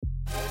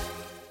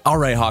All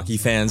right, hockey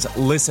fans,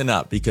 listen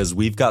up because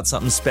we've got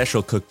something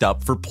special cooked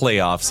up for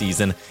playoff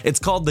season. It's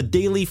called the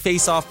Daily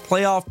Face-Off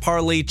Playoff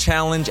Parlay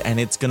Challenge, and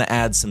it's going to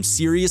add some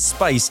serious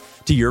spice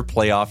to your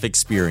playoff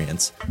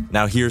experience.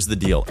 Now, here's the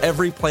deal.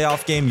 Every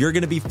playoff game, you're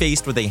going to be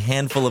faced with a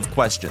handful of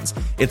questions.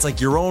 It's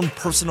like your own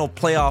personal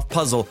playoff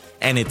puzzle,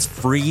 and it's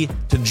free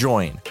to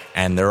join.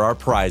 And there are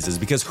prizes,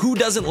 because who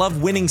doesn't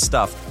love winning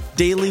stuff?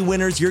 Daily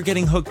winners, you're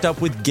getting hooked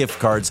up with gift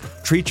cards.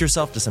 Treat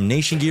yourself to some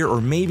Nation gear or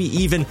maybe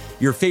even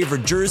your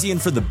favorite jersey.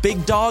 And for the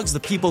big dogs, the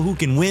people who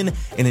can win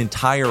an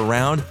entire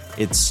round,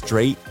 it's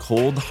straight,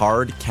 cold,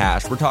 hard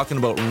cash. We're talking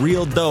about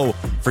real dough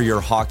for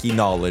your hockey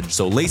knowledge.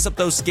 So lace up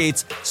those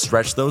skates,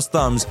 stretch those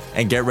thumbs,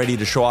 and get ready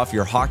to show off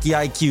your hockey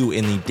IQ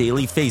in the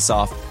Daily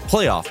Face-Off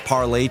Playoff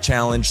Parlay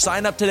Challenge.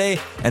 Sign up today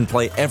and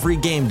play every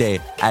game day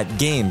at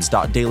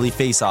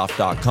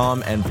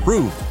games.dailyfaceoff.com and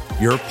prove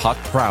your puck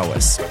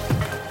prowess.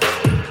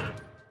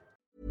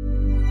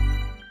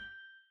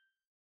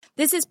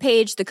 This is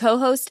Paige, the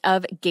co-host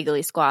of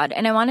Giggly Squad,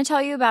 and I want to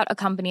tell you about a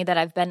company that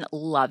I've been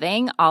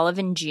loving,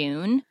 Olive &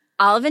 June.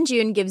 Olive &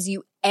 June gives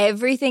you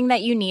everything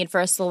that you need for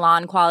a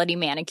salon-quality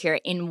manicure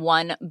in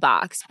one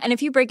box. And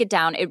if you break it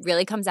down, it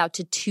really comes out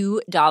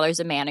to $2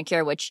 a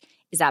manicure, which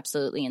is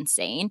absolutely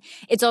insane.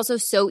 It's also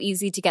so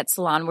easy to get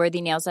salon-worthy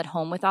nails at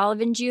home with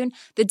Olive & June.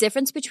 The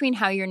difference between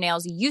how your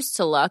nails used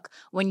to look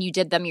when you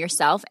did them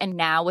yourself and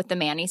now with the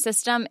Mani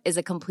system is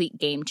a complete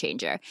game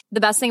changer.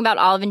 The best thing about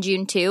Olive &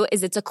 June, too,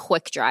 is it's a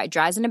quick dry.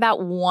 Dries in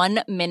about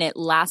 1 minute,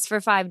 lasts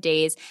for 5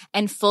 days,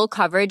 and full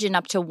coverage in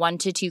up to 1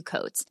 to 2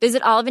 coats.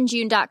 Visit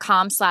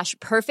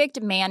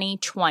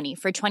oliveandjune.com/perfectmani20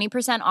 for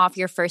 20% off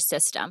your first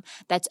system.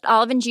 That's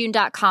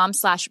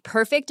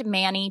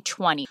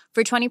oliveandjune.com/perfectmani20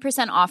 for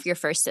 20% off your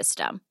first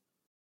system.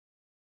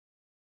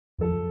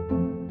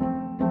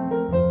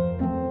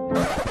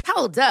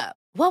 Hold up.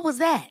 What was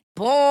that?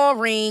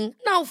 Boring.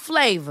 No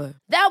flavor.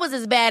 That was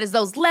as bad as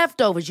those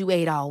leftovers you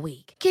ate all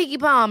week. Keke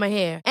Palmer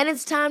here. And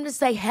it's time to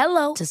say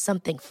hello to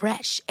something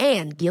fresh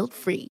and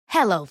guilt-free.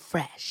 Hello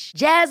Fresh.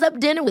 Jazz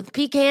up dinner with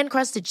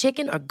pecan-crusted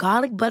chicken or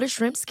garlic butter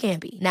shrimp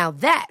scampi. Now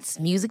that's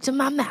music to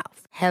my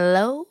mouth.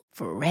 Hello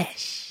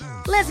Fresh.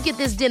 Let's get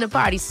this dinner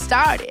party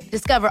started.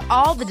 Discover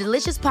all the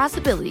delicious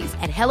possibilities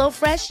at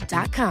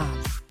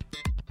hellofresh.com.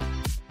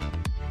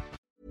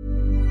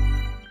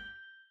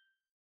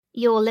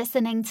 You're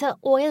listening to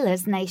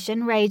Oilers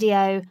Nation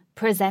Radio,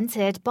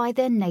 presented by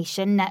the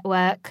Nation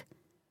Network.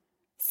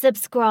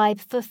 Subscribe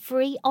for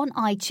free on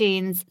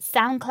iTunes,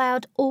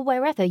 SoundCloud, or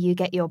wherever you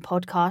get your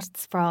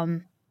podcasts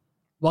from.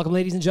 Welcome,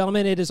 ladies and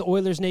gentlemen. It is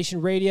Oilers Nation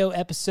Radio,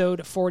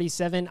 episode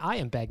 47. I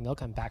am Bag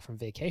Milk. I'm back from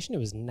vacation. It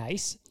was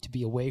nice to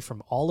be away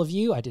from all of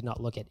you. I did not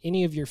look at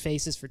any of your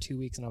faces for 2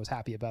 weeks, and I was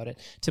happy about it.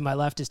 To my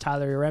left is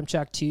Tyler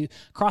Yaremchuk.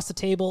 Across the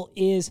table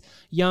is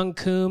Young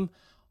Coombe.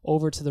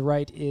 Over to the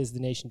right is the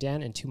Nation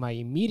Dan, and to my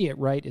immediate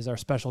right is our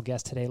special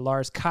guest today,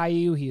 Lars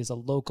Caillou. He is a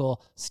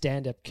local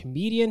stand-up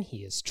comedian.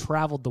 He has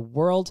traveled the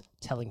world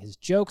telling his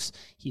jokes.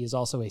 He is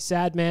also a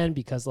sad man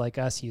because, like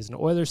us, he is an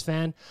Oilers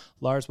fan.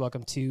 Lars,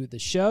 welcome to the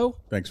show.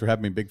 Thanks for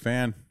having me, big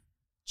fan.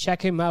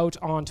 Check him out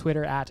on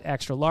Twitter at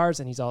ExtraLars,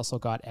 and he's also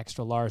got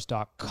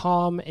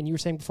extralars.com. And you were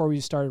saying before we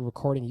started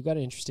recording, you got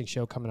an interesting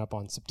show coming up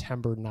on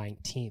September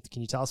 19th.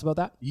 Can you tell us about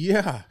that?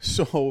 Yeah,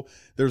 so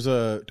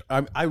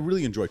I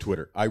really enjoy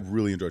Twitter.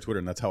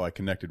 And that's how I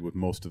connected with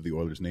most of the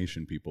Oilers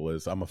Nation people.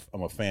 Is I'm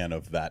a fan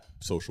of that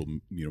social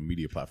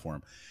media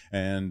platform,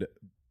 and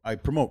I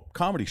promote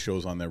comedy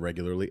shows on there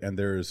regularly. And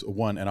there's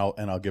one, and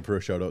I'll give her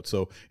a shout out.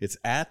 So it's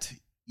at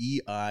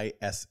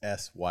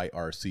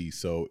EISSYRC.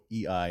 So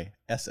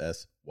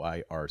EISSYRC,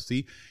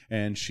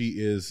 and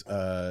she's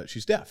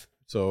deaf.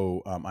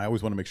 So I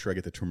always want to make sure I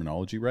get the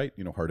terminology right,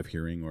 hard of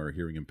hearing or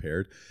hearing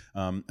impaired.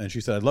 And she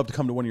said, I'd love to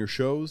come to one of your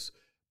shows,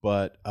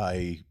 but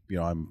I'm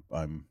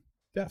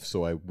deaf,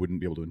 so I wouldn't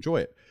be able to enjoy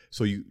it.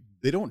 So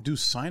they don't do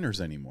signers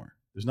anymore.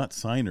 There's not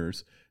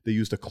signers. They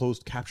used a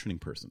closed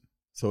captioning person.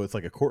 So it's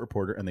like a court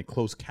reporter, and they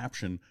close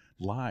caption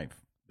live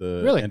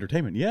the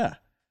entertainment. Yeah.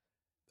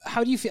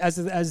 How do you feel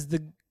as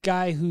the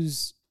guy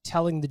who's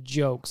telling the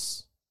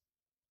jokes?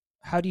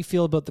 How do you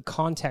feel about the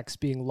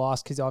context being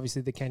lost? Because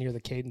obviously they can't hear the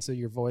cadence of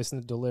your voice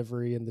and the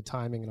delivery and the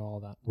timing and all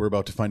of that. We're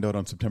about to find out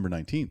on September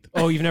 19th.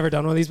 Oh, you've never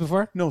done one of these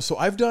before? No. So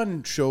I've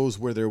done shows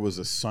where there was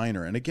a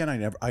signer, and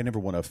again, I never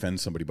want to offend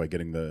somebody by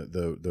getting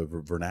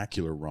the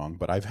vernacular wrong,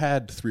 but I've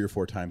had 3 or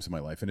 4 times in my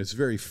life, and it's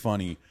very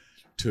funny.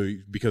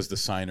 Because the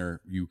signer,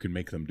 you can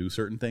make them do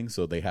certain things,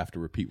 so they have to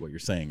repeat what you're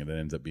saying, and it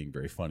ends up being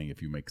very funny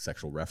if you make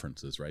sexual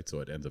references, right? So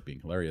it ends up being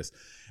hilarious.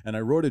 And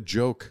I wrote a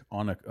joke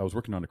I was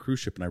working on a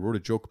cruise ship, and I wrote a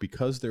joke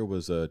because there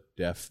was a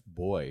deaf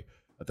boy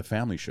at the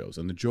family shows,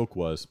 and the joke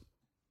was,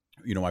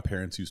 my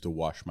parents used to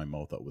wash my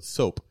mouth out with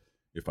soap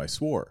if I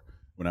swore.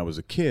 When I was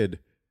a kid,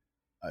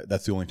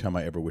 that's the only time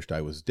I ever wished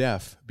I was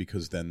deaf,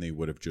 because then they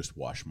would have just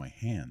washed my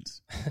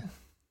hands.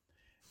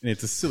 And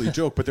it's a silly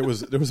joke, but there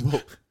was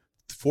about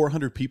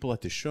 400 people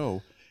at the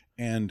show,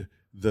 and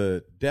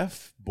the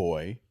deaf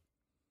boy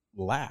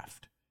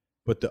laughed.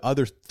 But the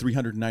other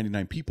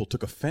 399 people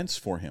took offense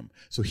for him.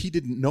 So he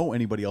didn't know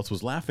anybody else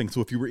was laughing. So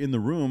if you were in the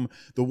room,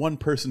 the one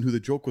person who the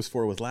joke was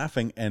for was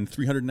laughing, and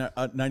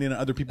 399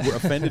 other people were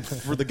offended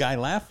for the guy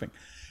laughing.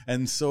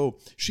 And so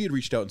she had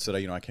reached out and said,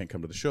 I can't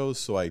come to the shows.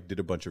 So I did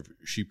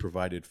she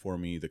provided for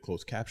me the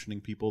closed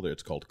captioning people there.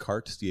 It's called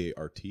CART,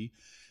 C-A-R-T.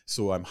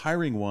 So I'm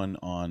hiring one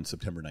on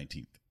September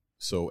 19th.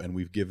 And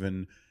we've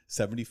given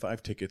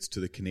 75 tickets to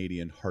the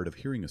Canadian Hard of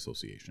Hearing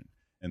Association.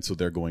 And so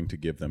they're going to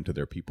give them to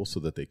their people so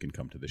that they can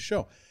come to the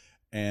show.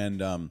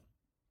 And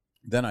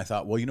then I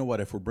thought, well, you know what?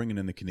 If we're bringing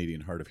in the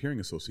Canadian Hard of Hearing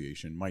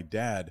Association, my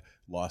dad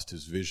lost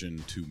his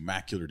vision to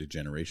macular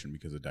degeneration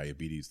because of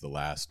diabetes the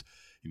last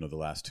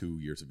 2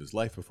 years of his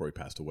life before he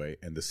passed away.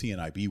 And the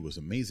CNIB was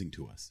amazing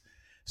to us.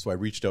 So I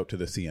reached out to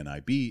the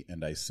CNIB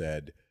and I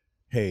said,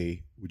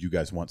 hey, would you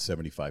guys want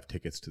 75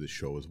 tickets to the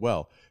show as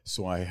well?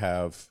 So I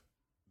have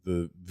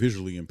the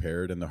visually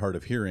impaired and the hard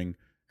of hearing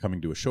coming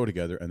to a show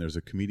together, and there's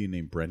a comedian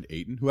named Brent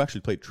Ayton who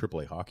actually played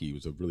AAA hockey. He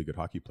was a really good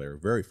hockey player, a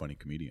very funny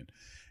comedian.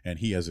 And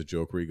he has a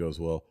joke where he goes,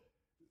 well,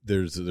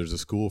 there's a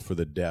school for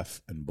the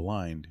deaf and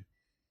blind.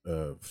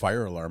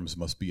 Fire alarms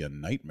must be a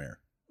nightmare.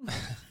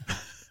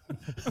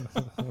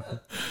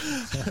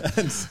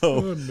 And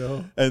so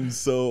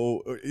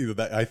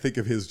that, I think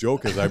of his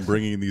joke as I'm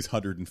bringing these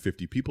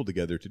 150 people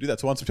together to do that.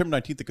 So on September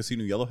 19th at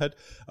Casino Yellowhead,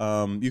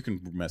 you can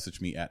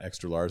message me at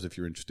Extra Lars if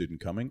you're interested in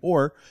coming,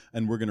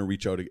 and we're going to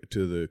reach out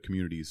to the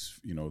communities,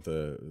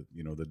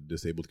 the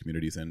disabled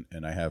communities, and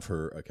I have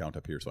her account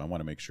up here, so I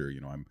want to make sure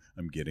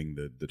I'm getting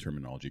the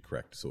terminology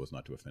correct so as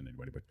not to offend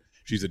anybody. But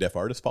she's a deaf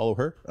artist. Follow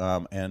her,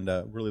 and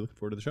really looking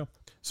forward to the show.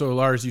 So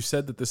Lars, you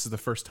said that this is the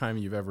first time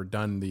you've ever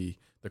done the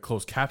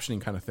closed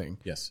captioning kind of thing.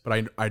 Yes.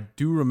 But I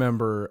do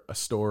remember a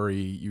story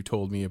you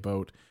told me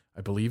about,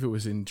 I believe it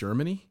was in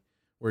Germany,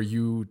 where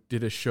you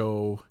did a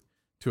show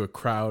to a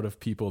crowd of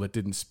people that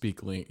didn't speak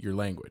your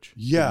language.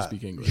 Yeah. Didn't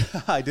speak English.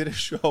 Yeah, I did a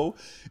show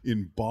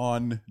in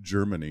Bonn,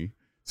 Germany.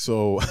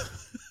 So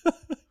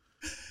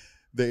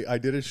I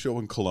did a show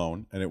in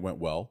Cologne, and it went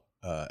well.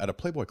 At a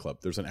Playboy Club.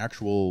 There's an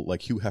actual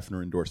Hugh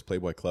Hefner endorsed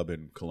Playboy Club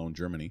in Cologne,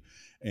 Germany,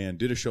 and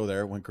did a show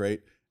there. It went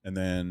great. And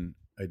then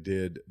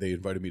they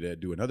invited me to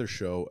do another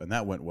show, and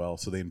that went well.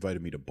 So they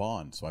invited me to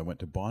Bonn. So I went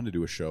to Bonn to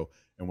do a show.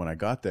 And when I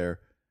got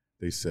there,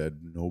 they said,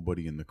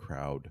 nobody in the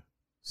crowd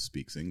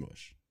speaks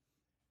English.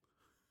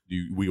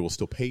 We will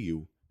still pay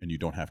you, and you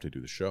don't have to do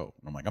the show.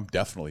 And I'm like, I'm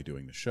definitely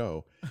doing the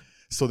show.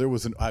 So there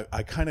was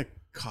I kind of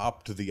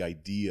copped the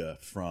idea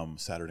from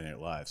Saturday Night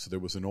Live. So there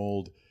was an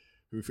old,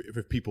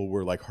 if people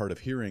were hard of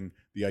hearing,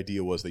 the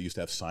idea was they used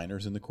to have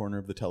signers in the corner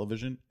of the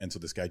television. And so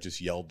this guy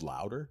just yelled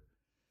louder.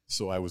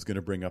 So I was going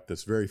to bring up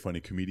this very funny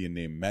comedian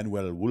named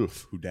Manuel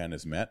Wolf, who Dan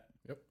has met.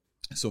 Yep.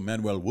 So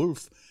Manuel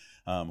Wolf,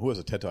 who has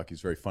a TED Talk,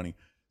 he's very funny.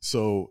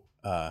 So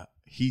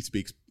he's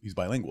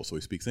bilingual, so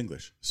he speaks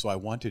English. So I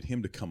wanted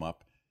him to come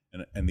up,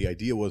 and the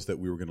idea was that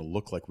we were going to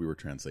look like we were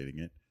translating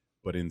it,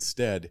 but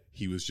instead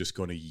he was just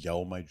going to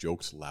yell my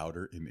jokes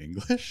louder in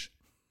English.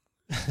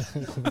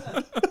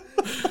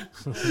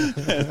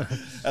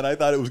 And I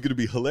thought it was going to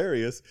be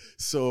hilarious.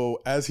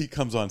 So as he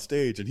comes on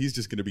stage and he's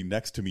just going to be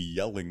next to me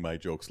yelling my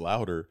jokes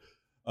louder,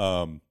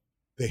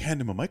 they hand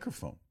him a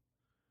microphone.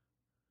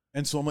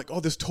 And so I'm like,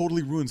 oh, this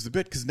totally ruins the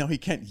bit, because now he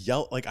can't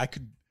yell.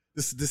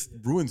 This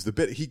ruins the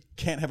bit. He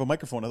can't have a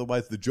microphone,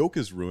 otherwise the joke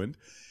is ruined.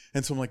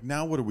 And so I'm like,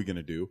 now what are we going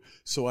to do?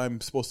 So I'm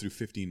supposed to do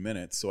 15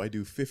 minutes. So I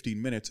do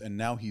 15 minutes, and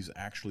now he's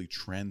actually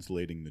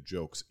translating the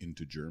jokes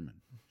into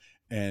German.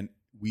 And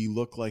we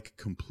look like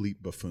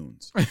complete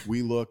buffoons.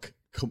 We look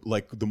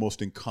like the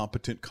most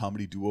incompetent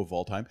comedy duo of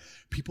all time.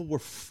 People were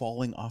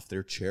falling off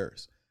their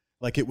chairs.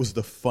 It was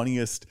the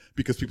funniest,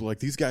 because people were like,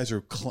 these guys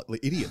are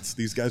idiots.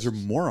 These guys are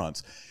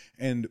morons.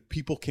 And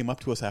people came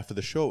up to us after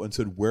the show and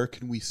said, where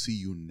can we see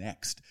you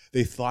next?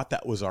 They thought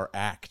that was our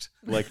act.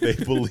 They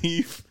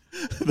believe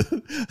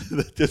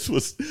that this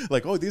was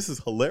oh, this is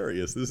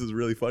hilarious. This is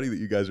really funny that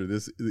you guys are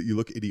that you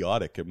look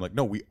idiotic. I'm like,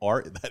 no, we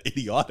are that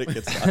idiotic.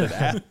 It's not an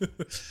act.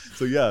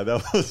 So yeah,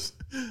 that was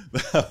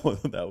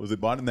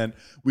it. And then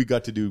we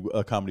got to do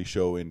a comedy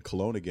show in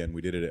Cologne again.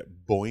 We did it at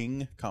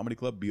Boing Comedy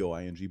Club,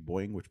 Boing,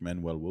 Boing, which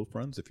Manuel Wolf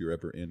runs. If you're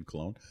ever in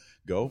Cologne,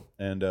 go.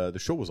 And the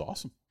show was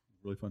awesome.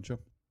 Really fun show.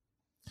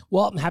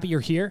 Well, I'm happy you're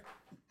here.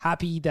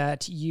 Happy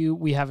that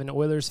we have an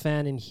Oilers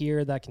fan in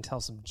here that can tell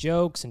some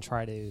jokes and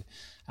try to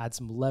add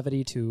some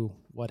levity to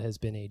what has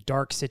been a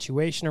dark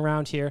situation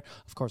around here.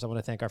 Of course, I want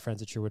to thank our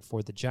friends at Sherwood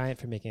Ford the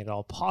Giant for making it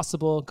all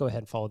possible. Go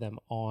ahead and follow them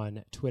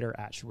on Twitter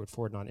at Sherwood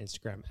Ford and on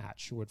Instagram at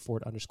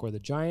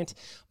SherwoodFord_the Giant.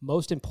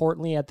 Most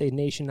importantly, at the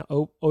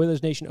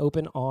Oilers Nation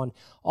Open on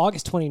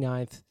August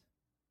 29th,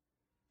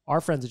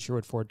 our friends at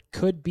Sherwood Ford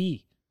could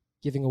be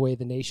giving away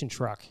the Nation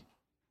truck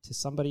to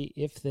somebody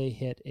if they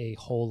hit a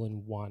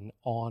hole-in-one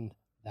on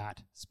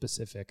that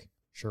specific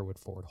Sherwood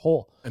Ford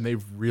hole. And they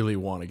really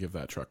want to give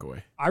that truck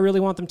away. I really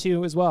want them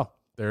to as well.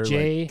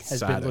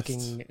 Jay's been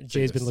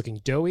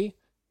looking doughy.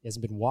 He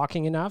hasn't been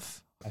walking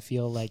enough. I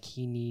feel like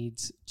he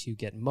needs to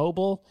get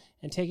mobile,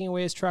 and taking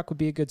away his truck would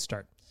be a good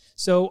start.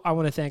 So I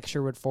want to thank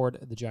Sherwood Ford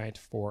the Giant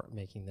for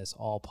making this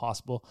all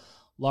possible.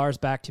 Lars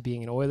back to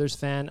being an Oilers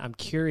fan. I'm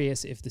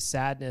curious if the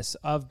sadness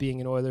of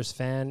being an Oilers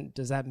fan,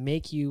 does that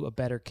make you a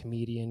better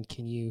comedian?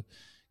 Can you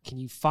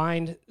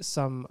find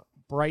some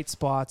bright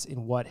spots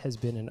in what has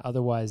been an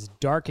otherwise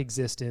dark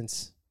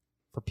existence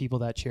for people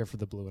that cheer for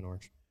the blue and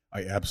orange?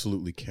 I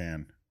absolutely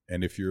can.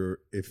 And if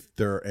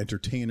there are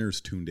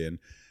entertainers tuned in,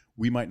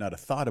 we might not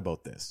have thought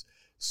about this.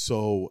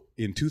 So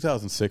in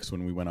 2006,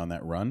 when we went on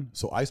that run,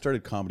 so I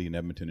started comedy in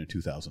Edmonton in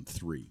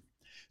 2003.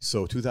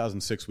 So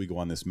 2006, we go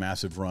on this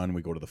massive run.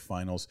 We go to the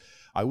finals.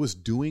 I was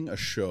doing a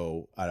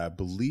show, I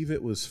believe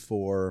it was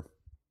for,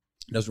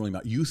 it doesn't really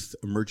matter, Youth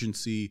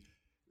Emergency,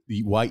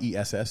 the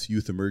YESS,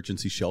 Youth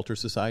Emergency Shelter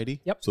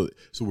Society. Yep. So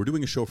we're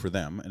doing a show for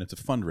them, and it's a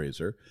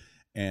fundraiser.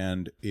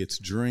 And it's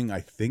during,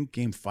 I think,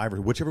 Game 5,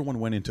 or whichever one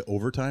went into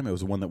overtime. It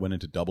was the one that went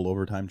into double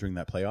overtime during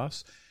that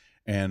playoffs.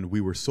 And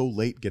we were so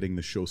late getting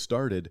the show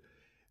started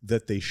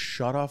that they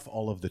shut off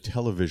all of the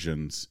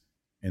televisions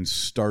and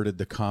started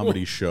the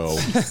comedy show.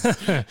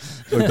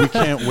 Like, we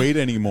can't wait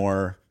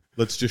anymore.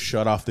 Let's just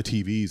shut off the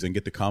TVs and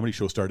get the comedy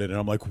show started. And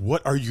I'm like,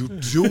 what are you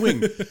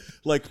doing?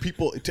 Like,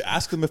 people, to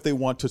ask them if they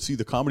want to see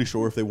the comedy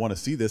show or if they want to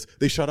see this,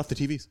 they shut off the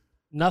TVs.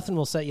 Nothing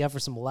will set you up for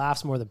some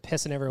laughs more than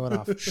pissing everyone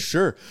off.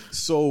 Sure.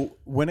 So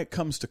when it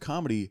comes to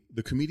comedy,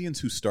 the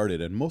comedians who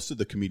started, and most of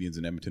the comedians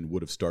in Edmonton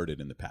would have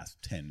started in the past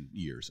 10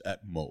 years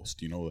at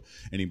most. You know,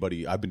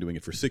 anybody, I've been doing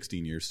it for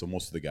 16 years, so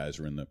most of the guys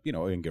are in the, you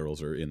know, and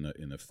girls are in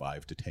the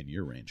 5 to 10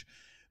 year range.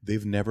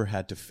 They've never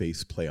had to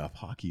face playoff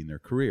hockey in their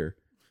career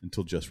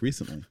until just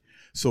recently.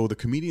 So the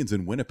comedians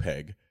in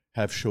Winnipeg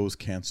have shows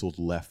canceled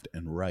left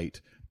and right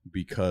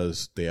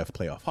because they have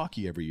playoff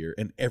hockey every year,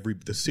 and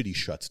the city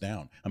shuts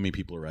down. I mean,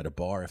 people are at a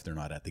bar if they're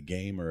not at the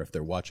game or if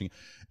they're watching.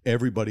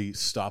 Everybody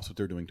stops what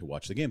they're doing to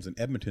watch the games, and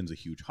Edmonton's a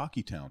huge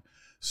hockey town.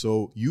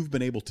 So you've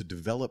been able to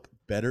develop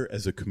better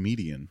as a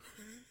comedian,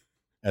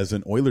 as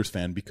an Oilers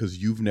fan, because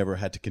you've never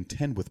had to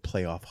contend with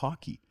playoff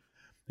hockey.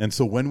 And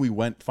so when we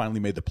finally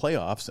made the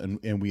playoffs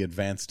and we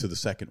advanced to the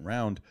second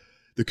round,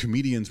 the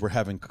comedians were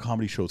having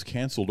comedy shows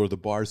canceled, or the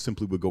bars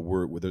simply would go,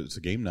 whether it's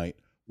a game night,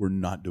 we're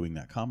not doing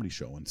that comedy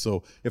show. And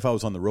so if I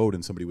was on the road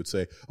and somebody would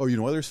say, oh, you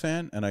know Oilers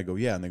fan? And I go,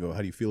 yeah. And they go, how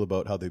do you feel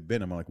about how they've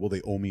been? I'm like, well,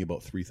 they owe me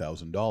about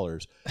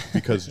 $3,000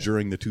 because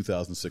during the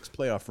 2006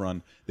 playoff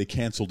run, they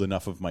canceled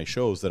enough of my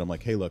shows that I'm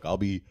like, hey, look, I'll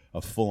be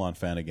a full-on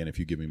fan again if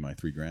you give me my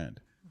 $3,000.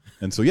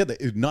 And so, yeah,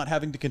 not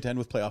having to contend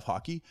with playoff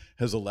hockey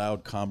has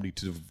allowed comedy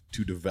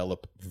to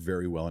develop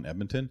very well in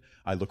Edmonton.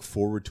 I look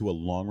forward to a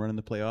long run in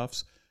the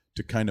playoffs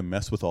to kind of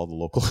mess with all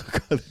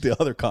the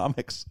other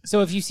comics.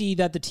 So if you see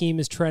that the team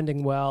is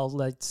trending well,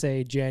 let's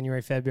say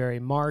January, February,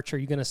 March, are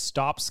you going to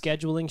stop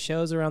scheduling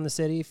shows around the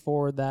city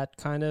for that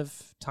kind of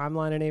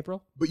timeline in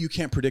April? But you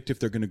can't predict if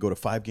they're going to go to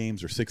 5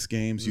 games or 6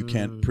 games. You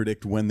can't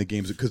predict when the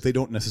games, because they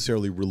don't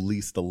necessarily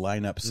release the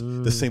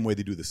lineups the same way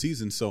they do the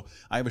season. So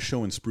I have a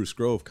show in Spruce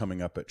Grove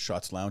coming up at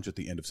Shots Lounge at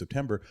the end of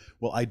September.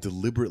 Well, I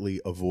deliberately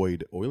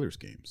avoid Oilers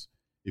games.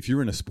 If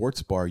you're in a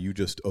sports bar, you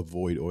just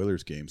avoid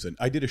Oilers games. And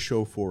I did a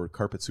show for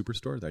Carpet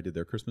Superstore. I did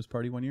their Christmas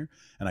party one year,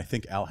 and I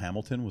think Al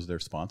Hamilton was their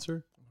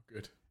sponsor.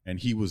 Good.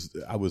 And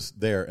I was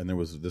there, and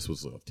this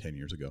was 10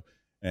 years ago.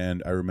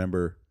 And I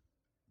remember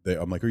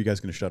I'm like, are you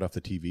guys going to shut off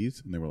the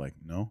TVs? And they were like,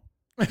 no.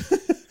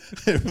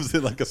 It was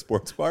in like a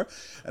sports bar.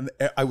 And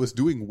I was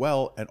doing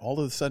well, and all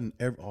of a sudden,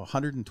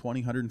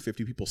 120,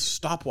 150 people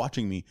stop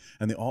watching me,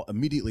 and they all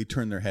immediately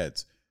turn their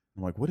heads.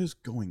 I'm like, what is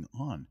going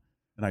on?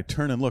 And I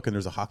turn and look, and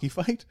there's a hockey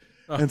fight.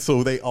 And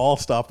so they all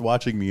stopped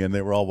watching me, and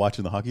they were all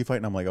watching the hockey fight.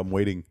 And I'm like, I'm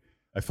waiting.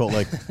 I felt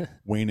like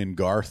Wayne and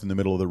Garth in the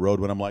middle of the road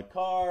when I'm like,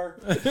 car,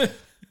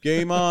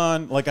 game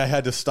on. Like, I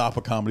had to stop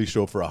a comedy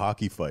show for a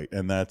hockey fight.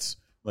 And that's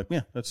like,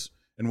 yeah, that's.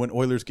 And when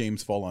Oilers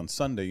games fall on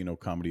Sunday, you know,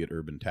 comedy at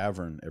Urban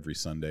Tavern every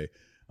Sunday,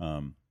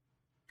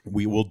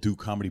 we will do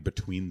comedy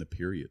between the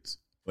periods.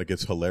 Like,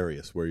 it's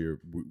hilarious where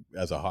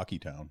as a hockey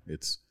town,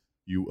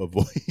 you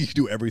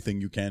do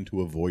everything you can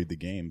to avoid the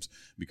games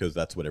because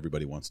that's what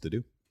everybody wants to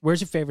do. Where's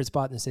your favorite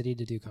spot in the city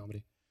to do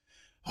comedy?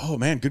 Oh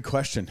man, good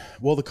question.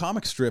 Well, the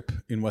comic strip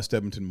in West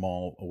Edmonton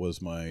Mall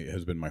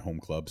has been my home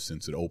club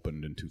since it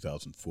opened in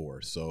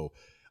 2004. So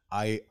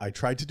I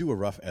tried to do a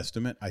rough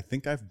estimate. I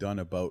think I've done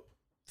about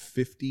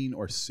 1,500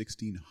 or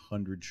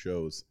 1,600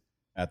 shows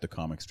at the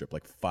comic strip.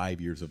 Like 5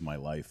 years of my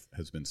life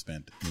has been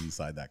spent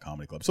inside that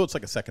comedy club. So it's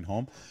like a second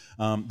home.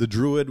 The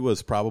Druid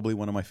was probably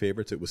one of my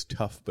favorites. It was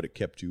tough, but it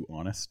kept you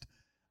honest.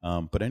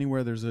 But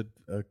anywhere there's a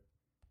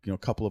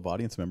couple of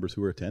audience members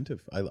who are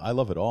attentive. I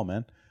love it all,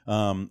 man.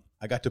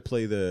 I got to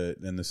play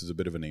and this is a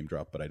bit of a name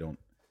drop, but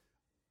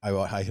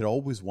I had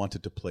always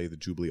wanted to play the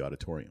Jubilee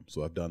Auditorium.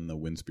 So I've done the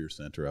Winspear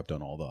Center. I've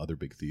done all the other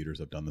big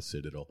theaters. I've done the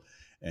Citadel.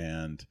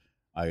 And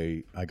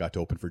I got to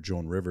open for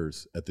Joan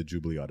Rivers at the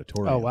Jubilee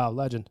Auditorium. Oh, wow.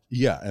 Legend.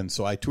 Yeah. And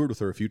so I toured with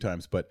her a few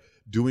times, but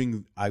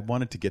I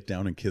wanted to get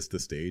down and kiss the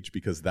stage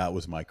because that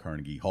was my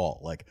Carnegie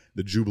Hall. Like,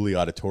 the Jubilee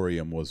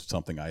Auditorium was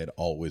something I had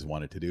always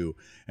wanted to do.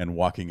 And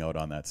walking out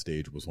on that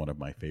stage was one of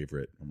my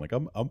favorite. I'm like,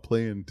 I'm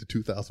playing to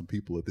 2,000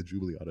 people at the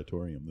Jubilee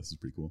Auditorium. This is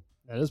pretty cool.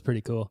 That is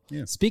pretty cool.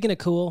 Yeah. Speaking of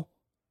cool,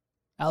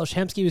 Ales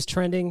Hemsky was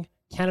trending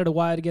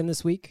Canada-wide again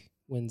this week.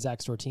 when Zach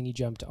Stortini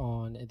jumped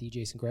on the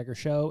Jason Gregor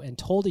show and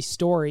told a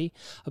story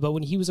about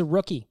when he was a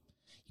rookie.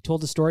 He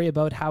told a story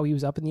about how he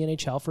was up in the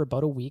NHL for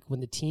about a week when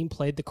the team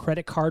played the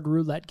credit card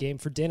roulette game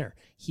for dinner.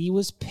 He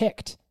was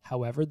picked.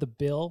 However, the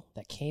bill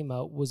that came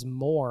out was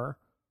more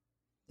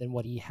than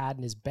what he had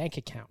in his bank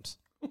account.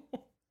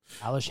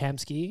 Ales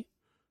Hemsky,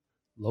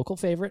 local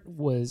favorite,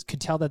 could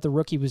tell that the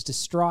rookie was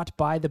distraught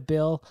by the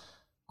bill,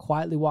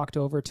 quietly walked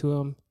over to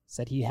him,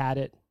 said he had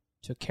it,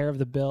 took care of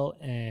the bill,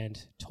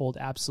 and told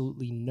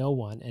absolutely no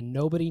one. And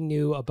nobody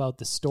knew about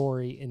the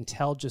story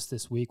until just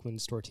this week when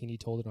Stortini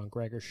told it on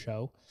Gregor's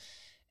show.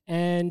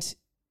 And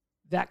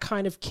that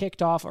kind of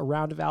kicked off a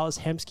round of Ales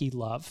Hemsky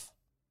love.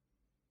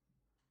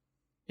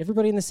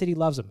 Everybody in the city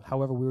loves him.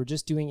 However, we were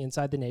just doing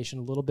Inside the Nation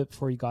a little bit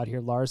before you got here,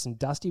 Lars, and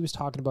Dusty was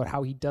talking about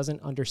how he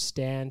doesn't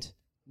understand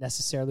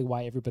necessarily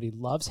why everybody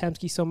loves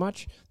Hemsky so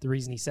much. The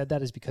reason he said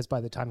that is because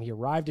by the time he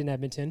arrived in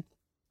Edmonton,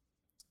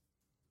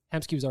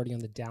 Hemsky was already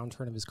on the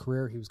downturn of his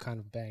career. He was kind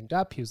of banged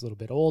up. He was a little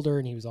bit older,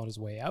 and he was on his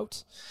way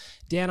out.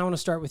 Dan, I want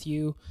to start with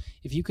you.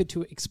 If you could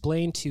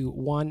explain to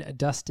one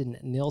Dustin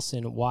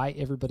Nilsson why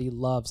everybody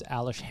loves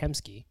Ales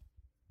Hemsky,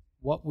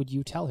 what would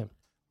you tell him?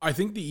 I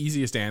think the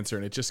easiest answer,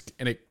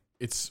 and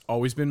it's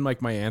always been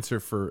like my answer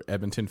for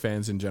Edmonton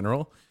fans in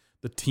general,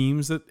 the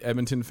teams that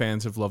Edmonton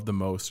fans have loved the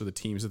most are the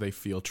teams that they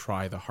feel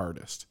try the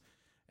hardest.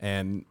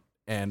 And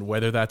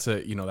whether that's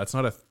that's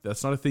not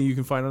a thing you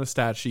can find on a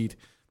stat sheet.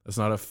 That's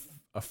not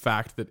a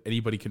fact that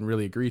anybody can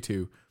really agree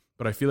to.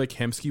 But I feel like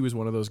Hemsky was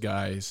one of those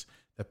guys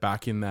that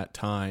back in that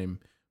time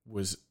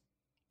was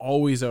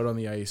always out on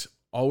the ice,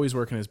 always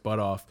working his butt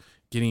off,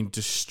 getting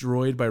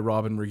destroyed by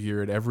Robin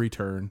Regeer at every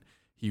turn.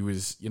 He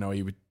was,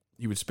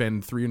 he would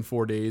spend 3 and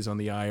 4 days on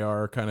the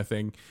IR kind of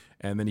thing,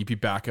 and then he'd be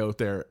back out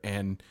there.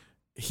 And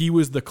he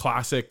was the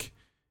classic,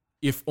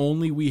 if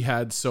only we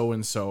had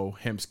so-and-so,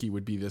 Hemsky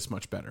would be this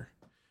much better.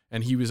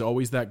 And he was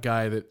always that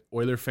guy that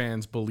Oiler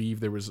fans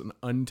believed there was an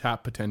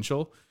untapped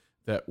potential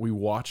that we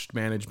watched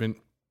management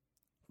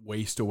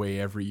waste away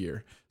every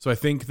year. So I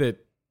think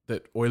that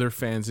Oiler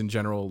fans in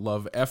general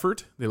love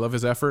effort. They love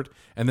his effort.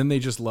 And then they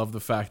just love the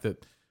fact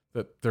that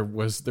there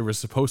was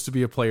supposed to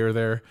be a player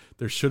there.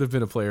 There should have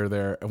been a player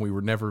there, and we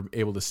were never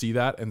able to see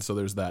that. And so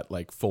there's that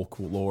like folk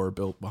lore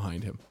built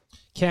behind him.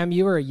 Cam,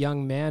 you were a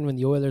young man when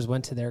the Oilers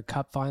went to their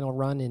Cup final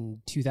run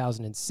in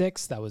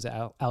 2006. That was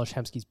Ales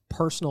Hemsky's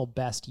personal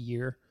best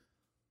year.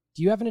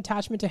 Do you have an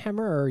attachment to him,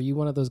 or are you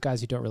one of those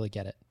guys who don't really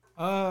get it?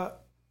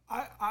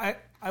 I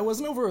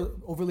wasn't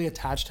overly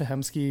attached to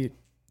Hemsky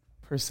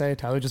per se.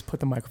 Tyler just put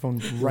the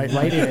microphone right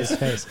in his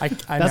face.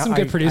 That's some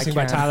good producing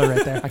by Tyler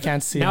right there. I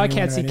can't see. Now I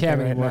can't see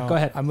Cam anymore. Right. Go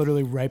ahead. I'm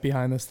literally right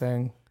behind this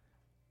thing.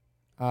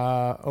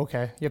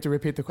 Okay, you have to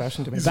repeat the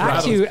question to me.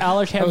 Back to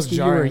Ales Hemsky.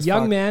 You were a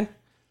young man.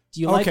 Do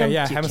you like him?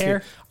 Yeah, Do you Hemsky.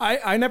 care?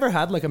 I never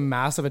had like a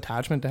massive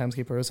attachment to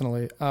Hemsky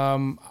personally.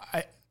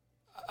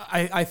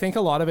 I think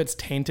a lot of it's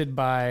tainted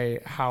by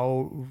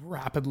how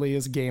rapidly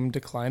his game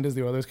declined as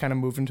the Oilers kind of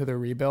moved into their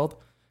rebuild,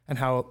 and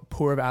how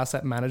poor of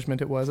asset management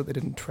it was that they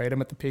didn't trade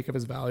him at the peak of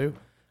his value.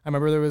 I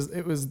remember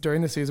it was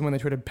during the season when they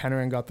traded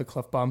Penner and got the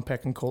Klefbom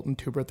pick and Colton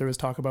Tubert, there was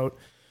talk about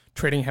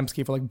trading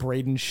Hemsky for like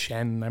Braden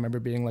Shen. I remember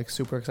being like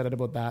super excited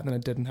about that, and then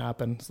it didn't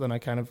happen. So then I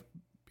kind of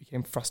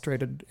became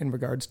frustrated in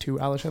regards to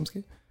Ales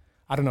Hemsky.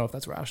 I don't know if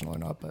that's rational or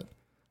not, but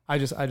I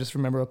just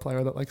remember a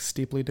player that like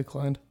steeply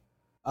declined.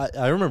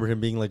 I remember him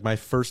being like my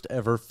first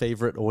ever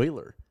favorite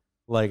Oiler.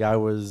 Like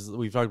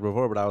we've talked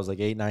before, but I was like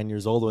 8-9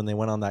 years old when they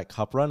went on that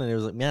Cup run, and it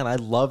was like, man, I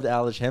loved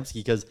Ales Hemsky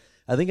because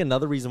I think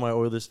another reason why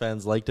Oilers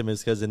fans liked him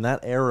is because in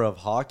that era of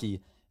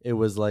hockey, it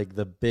was like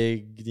the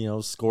big,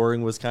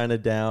 scoring was kind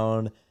of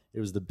down. It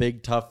was the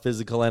big, tough,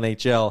 physical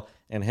NHL,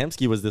 and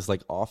Hemsky was this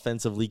like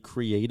offensively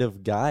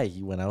creative guy.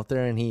 He went out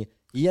there and he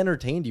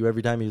entertained you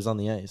every time he was on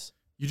the ice.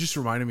 You just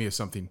reminded me of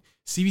something.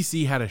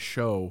 CBC had a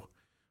show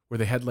where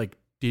they had like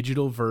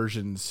digital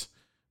versions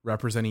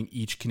representing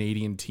each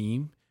Canadian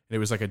team. And it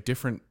was like a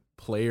different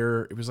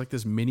player. It was like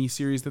this mini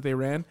series that they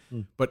ran,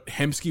 but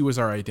Hemsky was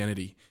our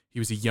identity. He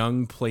was a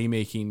young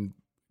playmaking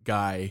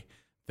guy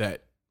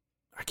that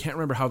I can't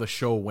remember how the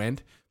show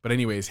went, but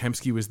anyways,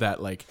 Hemsky was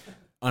that like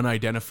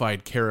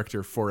unidentified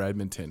character for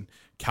Edmonton.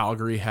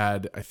 Calgary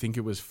had, I think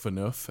it was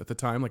Phaneuf at the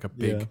time, like a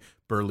big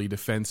burly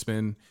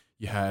defenseman.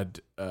 You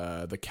had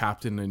the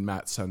captain and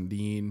Matt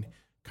Sundin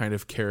kind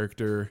of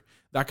character,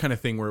 that kind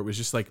of thing where it was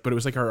just like, but it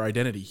was like our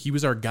identity. He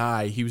was our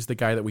guy. He was the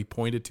guy that we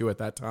pointed to at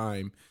that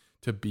time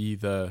to be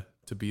the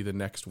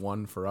next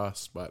one for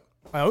us. But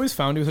I always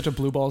found he was such a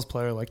blue balls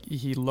player. Like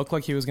he looked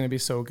like he was going to be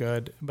so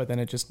good, but then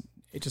it just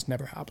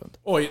never happened.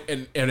 Oh,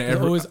 and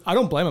I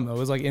don't blame him though. It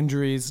was like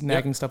injuries,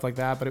 nagging, stuff like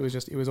that. But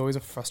it was always a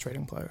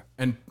frustrating player.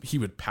 And he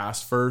would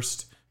pass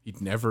first. He'd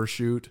never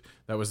shoot.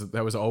 That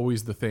was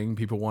always the thing.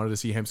 People wanted to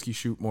see Hemsky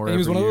shoot more. And he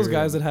was one of those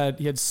guys that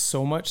he had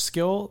so much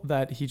skill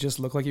that he just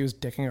looked like he was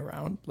dicking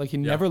around. Like he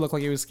never looked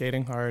like he was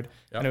skating hard,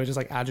 and it was just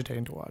like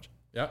agitating to watch.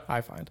 Yeah,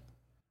 I find.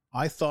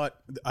 I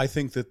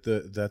think that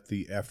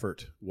the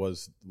effort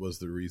was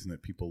the reason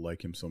that people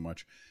like him so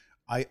much.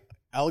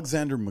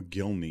 Alexander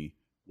McGillney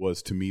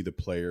was to me the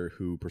player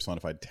who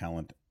personified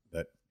talent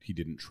that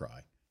didn't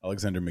try.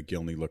 Alexander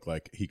McGillney looked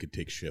like he could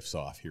take shifts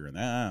off here and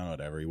there,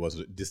 whatever. He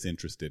wasn't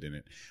disinterested in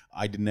it.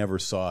 I never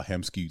saw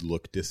Hemsky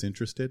look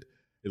disinterested.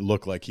 It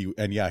looked like he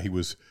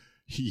was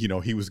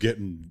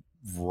getting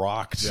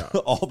rocked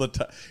all the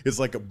time. It's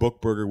like a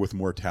Bookberger with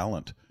more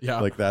talent. Yeah.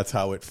 Like that's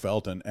how it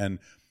felt. And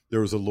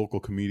there was a local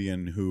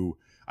comedian who,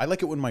 I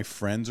like it when my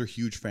friends are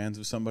huge fans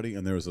of somebody.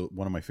 And there was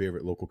one of my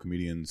favorite local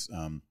comedians,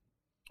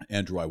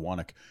 Andrew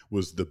Iwanek,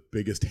 was the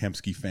biggest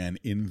Hemsky fan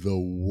in the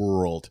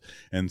world.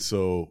 And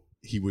so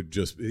he's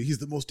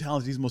the most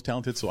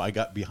talented. So I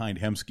got behind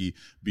Hemsky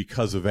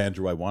because of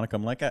Andrew Iwanek.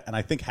 I'm like, and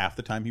I think half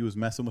the time he was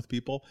messing with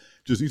people.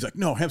 He's like,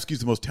 no, Hemsky's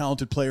the most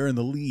talented player in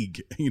the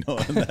league, and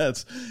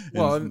that's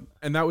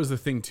and that was the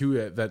thing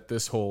too, that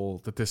this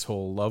whole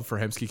love for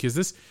Hemsky, because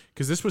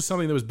this was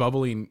something that was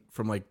bubbling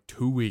from like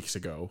 2 weeks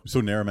ago.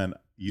 So Nariman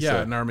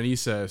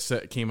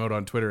Issa came out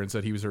on Twitter and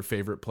said he was her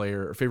favorite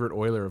player, or favorite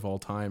Oiler of all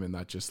time, and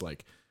that just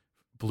like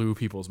blew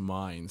people's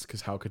minds,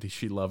 because how could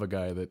she love a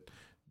guy that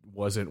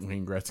wasn't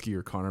Wayne Gretzky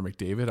or Connor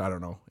McDavid? I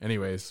don't know.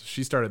 Anyways,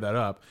 she started that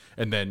up,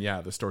 and then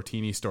the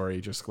Stortini story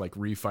just like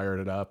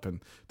refired it up,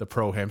 and the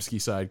pro Hemsky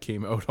side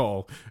came out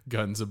all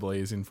guns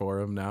a-blazing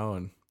for him now,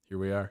 and here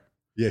we are.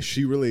 Yeah,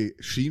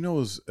 she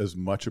knows as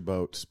much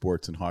about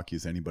sports and hockey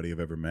as anybody I've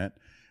ever met,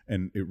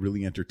 and it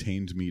really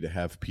entertains me to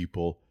have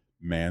people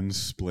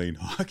mansplain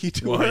hockey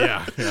to her.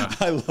 Yeah.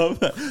 I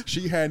love that.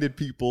 She handed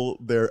people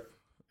their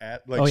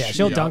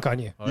she'll dunk on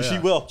you. She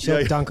will.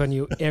 She'll dunk on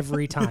you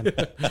every time.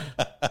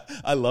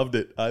 I loved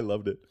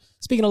it.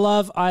 Speaking of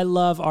love, I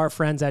love our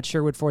friends at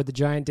Sherwood Ford the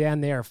Giant,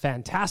 Dan. They are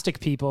fantastic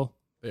people.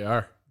 They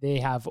are. They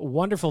have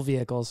wonderful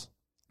vehicles.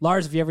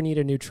 Lars, if you ever need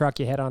a new truck,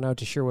 you head on out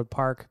to Sherwood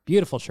Park,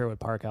 beautiful Sherwood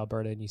Park,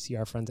 Alberta, and you see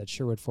our friends at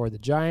Sherwood Ford the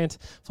Giant.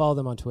 Follow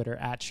them on Twitter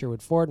at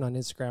Sherwood Ford and on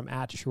Instagram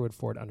at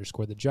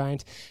SherwoodFord_the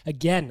Giant.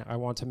 Again, I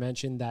want to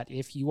mention that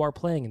if you are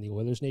playing in the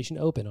Oilers Nation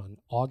Open on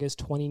August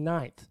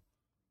 29th,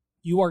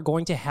 you are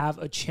going to have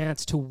a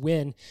chance to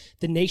win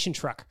the Nation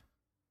truck.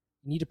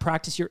 You need to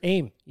practice your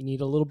aim. You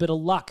need a little bit of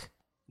luck.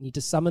 You need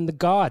to summon the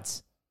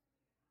gods.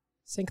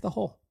 Sink the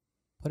hole.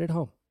 Put it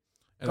home.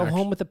 Go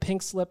home with a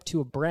pink slip to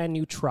a brand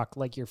new truck,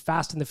 like your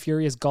Fast and the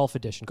Furious Golf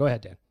Edition. Go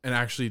ahead, Dan. And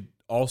actually,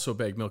 also,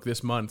 Bag Milk,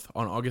 this month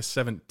on August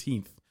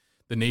 17th,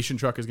 the Nation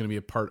truck is going to be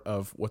a part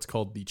of what's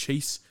called the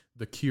Chase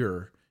the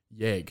Cure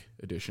YAG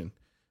edition.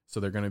 So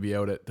they're going to be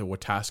out at the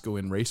Wetaskiwin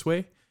in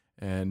Raceway,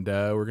 and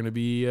we're going to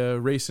be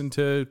racing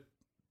to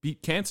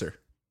beat cancer.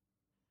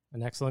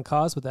 An excellent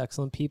cause with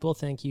excellent people.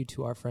 Thank you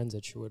to our friends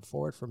at Sherwood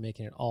Ford for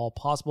making it all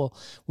possible.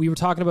 We were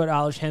talking about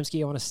Ales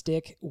Hemsky. I want to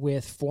stick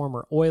with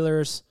former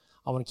Oilers.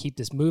 I want to keep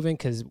this moving,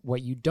 because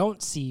what you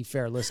don't see,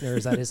 fair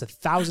listeners, that is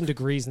 1,000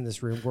 degrees in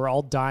this room. We're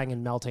all dying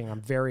and melting.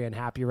 I'm very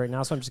unhappy right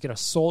now, so I'm just going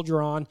to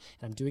soldier on, and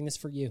I'm doing this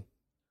for you.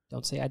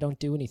 Don't say I don't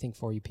do anything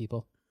for you,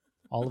 people.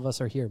 All of us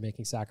are here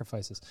making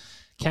sacrifices.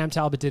 Cam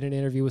Talbot did an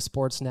interview with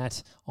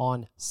Sportsnet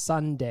on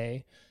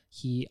Sunday.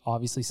 He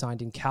obviously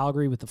signed in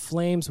Calgary with the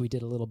Flames. We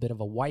did a little bit of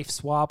a wife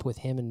swap with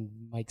him and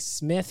Mike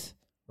Smith,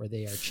 where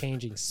they are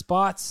changing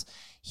spots.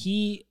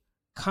 He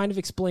kind of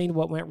explained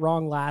what went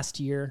wrong last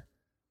year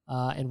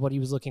and what he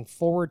was looking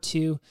forward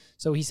to.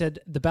 So he said,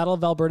 the Battle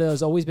of Alberta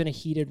has always been a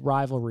heated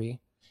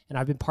rivalry, and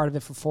I've been part of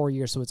it for 4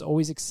 years, so it's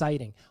always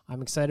exciting.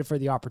 I'm excited for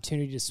the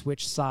opportunity to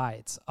switch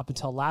sides. Up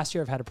until last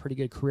year, I've had a pretty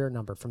good career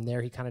number. From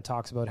there, he kind of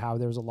talks about how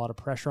there was a lot of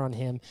pressure on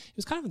him. It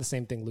was kind of the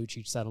same thing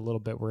Lucic said a little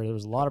bit, where there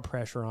was a lot of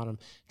pressure on him,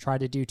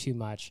 tried to do too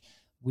much.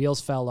 Wheels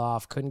fell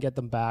off, couldn't get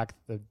them back.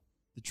 The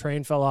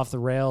train fell off the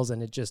rails,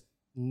 and it just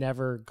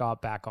never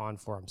got back on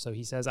for him. So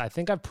he says, I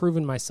think I've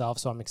proven myself,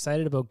 so I'm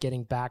excited about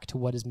getting back to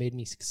what has made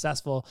me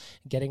successful,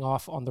 getting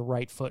off on the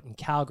right foot in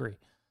Calgary.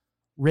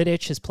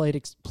 Rittich has played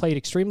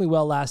extremely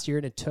well last year,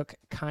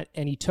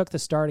 and he took the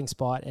starting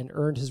spot and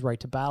earned his right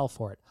to battle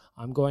for it.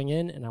 I'm going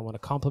in, and I want to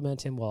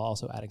compliment him while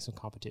also adding some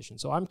competition.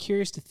 So I'm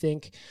curious to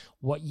think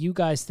what you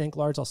guys think.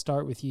 Lars, I'll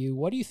start with you.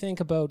 What do you think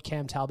about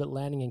Cam Talbot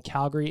landing in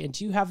Calgary? And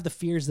do you have the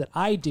fears that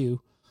I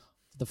do,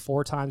 the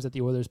 4 times that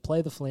the Oilers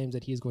play the Flames,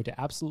 that he is going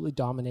to absolutely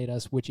dominate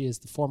us, which is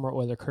the former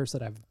Oiler curse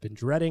that I've been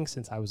dreading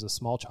since I was a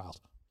small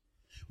child?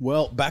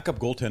 Well, backup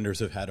goaltenders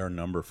have had our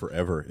number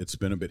forever. It's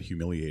been a bit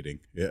humiliating,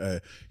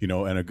 and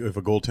if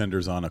a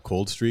goaltender's on a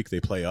cold streak,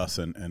 they play us,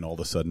 and all of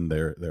a sudden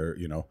they're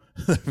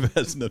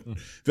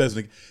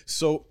Vesnik.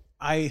 So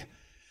I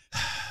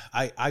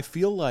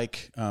feel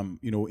like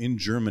in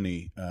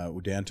Germany,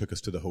 Dan took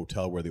us to the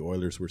hotel where the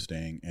Oilers were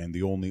staying, and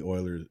the only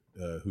Oiler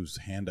whose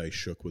hand I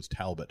shook was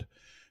Talbot.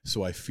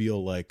 So I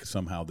feel like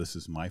somehow this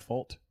is my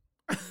fault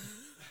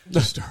to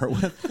start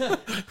with.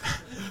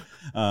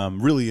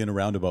 Really in a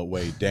roundabout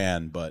way,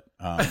 Dan, but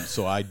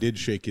so I did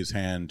shake his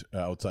hand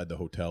outside the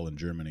hotel in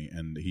Germany,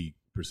 and he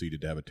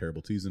proceeded to have a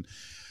terrible season.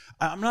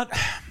 I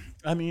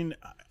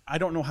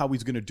don't know how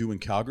he's going to do in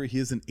Calgary. He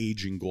is an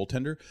aging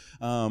goaltender,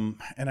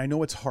 and I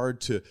know it's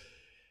hard to.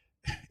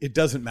 It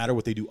doesn't matter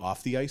what they do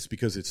off the ice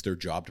because it's their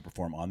job to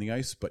perform on the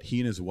ice, but he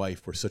and his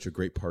wife were such a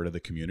great part of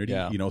the community,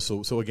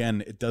 so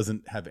again, it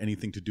doesn't have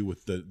anything to do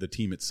with the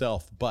team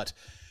itself, but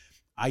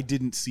I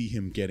didn't see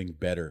him getting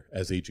better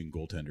as aging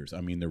goaltenders.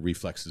 I mean, their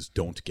reflexes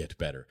don't get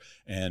better.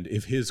 And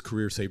if his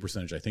career save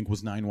percentage, I think,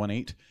 was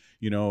 918,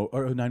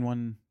 or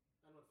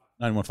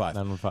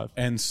 915.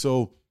 And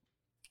so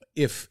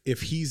if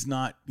he's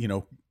not,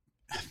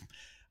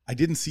 I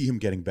didn't see him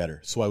getting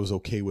better, so I was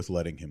okay with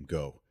letting him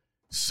go.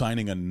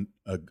 Signing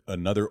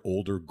another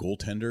older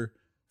goaltender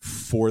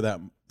for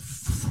that,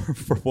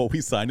 for what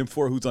we signed him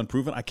for, who's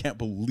unproven. I can't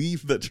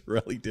believe that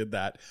Chiarelli did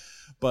that.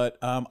 But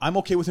I'm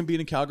okay with him being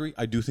in Calgary.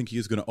 I do think he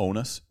is going to own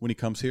us when he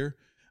comes here.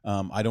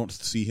 I don't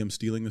see him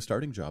stealing the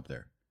starting job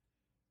there.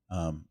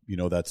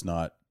 That's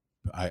not.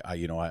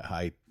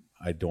 I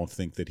don't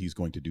think that he's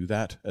going to do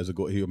that as a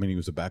goal. I mean, he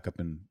was a backup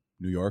in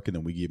New York, and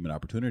then we gave him an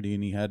opportunity,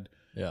 and he had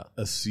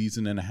a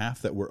season and a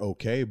half that were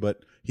okay,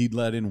 but he'd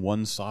let in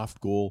one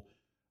soft goal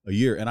a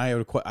year. And I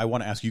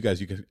want to ask you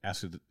guys. You can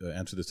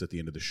answer this at the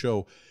end of the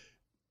show.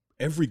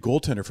 Every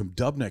goaltender from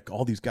Dubnyk,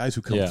 all these guys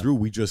who come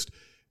through,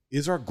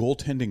 is our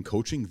goaltending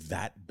coaching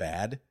that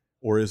bad,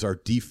 or is our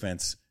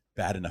defense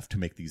bad enough to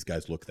make these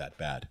guys look that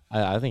bad?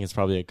 I think it's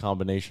probably a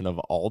combination of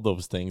all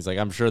those things. Like,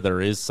 I'm sure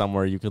there is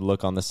somewhere you could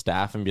look on the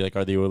staff and be like,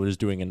 are the Oilers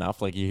doing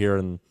enough? Like you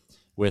hear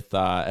with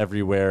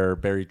everywhere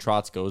Barry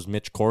Trotz goes,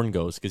 Mitch Korn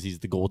goes, because he's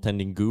the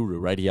goaltending guru,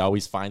 right? He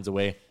always finds a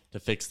way to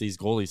fix these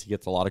goalies. He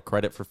gets a lot of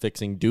credit for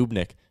fixing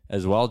Dubnyk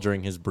as well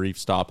during his brief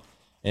stop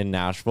in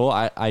Nashville.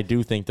 I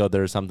do think, though,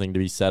 there's something to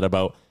be said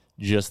about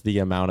just the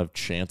amount of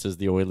chances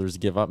the Oilers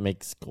give up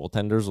makes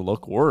goaltenders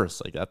look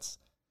worse. Like, that's...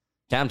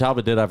 Cam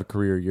Talbot did have a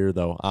career year,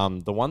 though.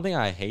 The one thing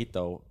I hate,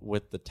 though,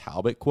 with the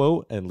Talbot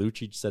quote, and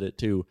Lucic said it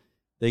too,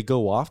 they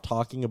go off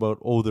talking about,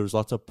 there's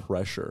lots of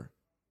pressure.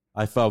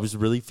 I was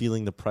really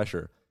feeling the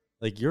pressure.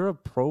 Like, you're a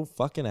pro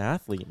fucking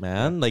athlete,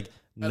 man. Like,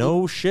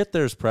 no shit,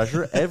 there's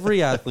pressure.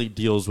 Every athlete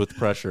deals with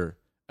pressure.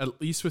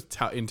 At least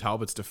in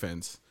Talbot's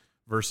defense,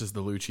 versus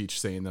the Lucic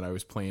saying that I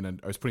was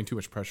putting too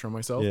much pressure on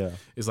myself. Yeah.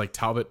 Is like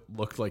Talbot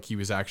looked like he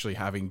was actually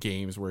having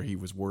games where he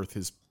was worth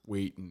his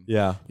weight and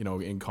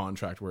in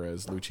contract,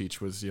 whereas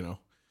Lucic was,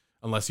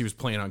 unless he was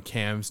playing on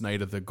Cam's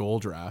night of the goal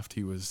draft,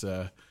 he was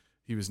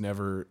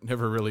never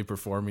really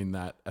performing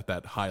that at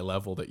that high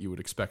level that you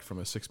would expect from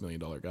a $6 million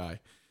guy.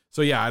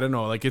 So yeah, I don't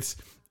know. Like it's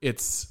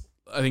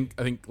I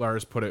think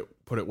Lars put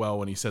it well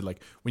when he said,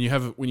 like, when you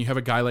have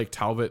a guy like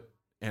Talbot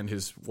and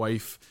his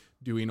wife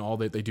doing all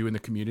that they do in the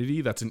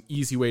community, that's an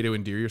easy way to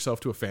endear yourself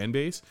to a fan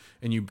base,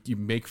 and you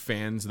make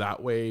fans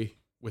that way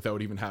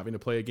without even having to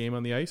play a game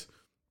on the ice.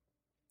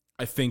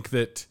 I think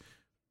that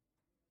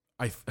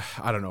I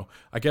don't know.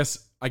 I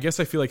guess I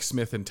feel like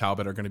Smith and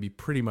Talbot are going to be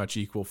pretty much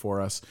equal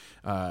for us.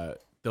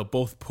 They'll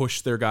both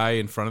push their guy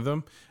in front of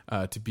them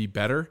to be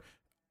better.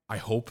 I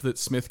hope that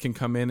Smith can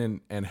come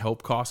in and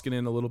help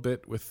Koskinen a little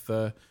bit with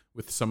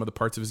some of the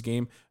parts of his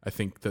game. I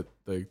think that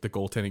the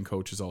goaltending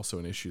coach is also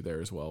an issue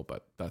there as well.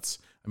 But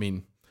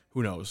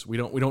who knows? We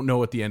don't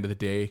know at the end of the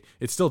day.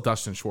 It's still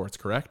Dustin Schwartz,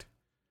 correct?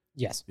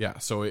 Yes. Yeah.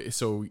 So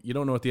you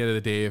don't know at the end of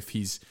the day if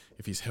he's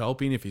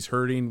helping, if he's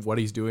hurting, what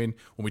he's doing.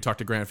 When we talked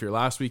to Grant Fuhr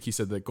last week, he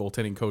said that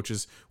goaltending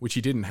coaches, which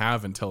he didn't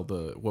have until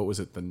the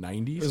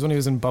 90s. It was when he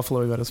was in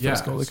Buffalo. He got his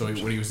first goalie so coach.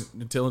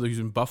 Until he was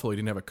in Buffalo, he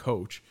didn't have a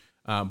coach.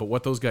 But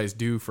what those guys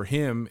do for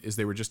him is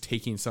they were just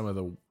taking some of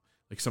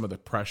the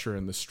pressure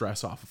and the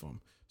stress off of him.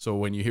 So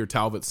when you hear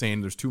Talbot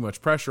saying there's too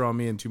much pressure on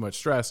me and too much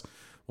stress,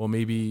 well,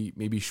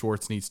 maybe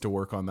Schwartz needs to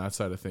work on that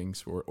side of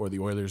things, or the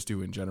Oilers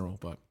do in general.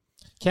 But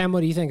Cam,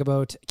 what do you think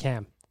about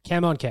Cam?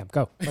 Cam,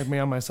 go. Like me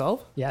on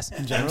myself? Yes.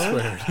 In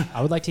general?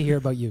 I would like to hear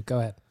about you. Go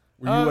ahead.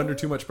 Were you under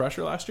too much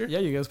pressure last year? Yeah,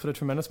 you guys put a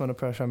tremendous amount of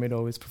pressure on me to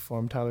always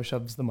perform. Tyler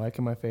shoves the mic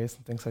in my face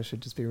and thinks I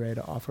should just be ready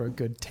to offer a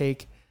good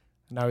take.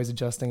 Now he's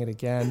adjusting it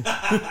again.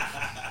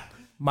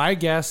 My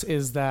guess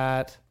is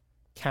that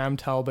Cam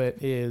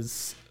Talbot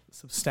is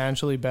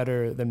substantially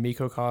better than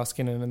Mikko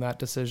Koskinen, and that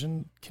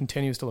decision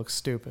continues to look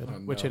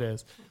stupid, which it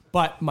is.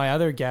 But my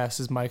other guess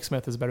is Mike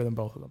Smith is better than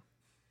both of them.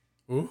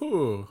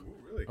 Ooh.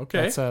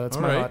 Okay. That's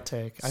my hot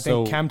take. I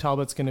think Cam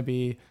Talbot's going to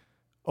be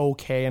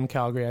okay in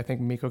Calgary. I think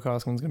Mikko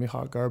Koskinen's going to be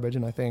hot garbage,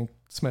 and I think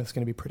Smith's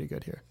going to be pretty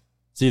good here.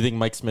 So you think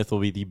Mike Smith will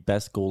be the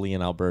best goalie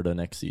in Alberta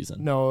next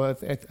season? No, I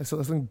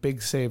think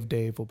Big Save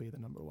Dave will be the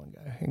number one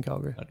guy in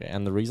Calgary. Okay,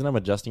 and the reason I'm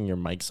adjusting your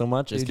mic so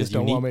much is because you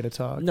don't want me to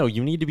talk. No,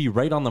 you need to be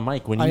right on the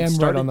mic. When I you am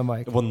started, right on the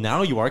mic. Well,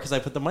 now you are because I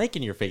put the mic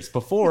in your face.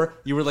 Before,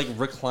 you were like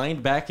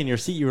reclined back in your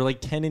seat. You were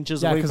like 10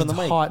 inches away from the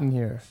mic. It's hot in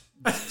here.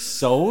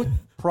 So,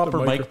 proper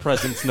mic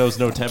presence knows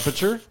no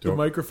temperature. The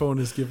microphone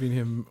is giving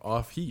him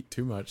off heat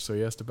too much, so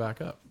he has to back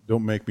up.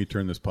 Don't make me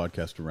turn this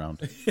podcast around.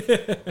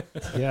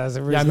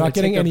 I'm not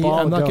getting any.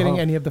 I'm not getting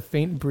any of the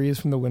faint breeze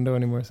from the window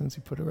anymore since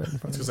you put it right in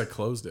front of me. It's because I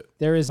closed it.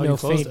 There is no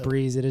faint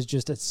breeze. It is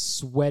just a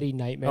sweaty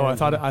nightmare. Oh,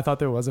 I thought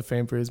there was a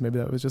faint breeze. Maybe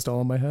that was just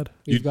all in my head.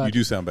 You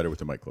do sound better with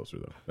the mic closer,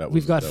 though.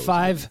 We've got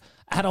 5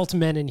 adult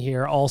men in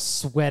here, all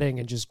sweating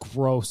and just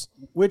gross.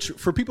 Which,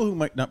 for people who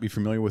might not be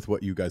familiar with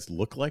what you guys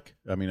look like,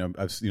 I mean,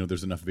 I've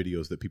there's enough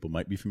videos that people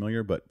might be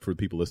familiar, but for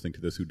people listening to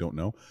this who don't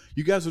know,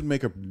 you guys would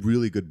make a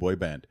really good boy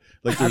band.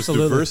 Like there's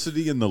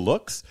diversity in the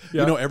looks.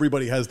 Yeah. You know,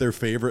 everybody has their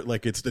favorite,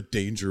 like it's the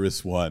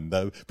dangerous one,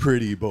 the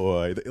pretty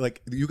boy.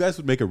 Like you guys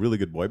would make a really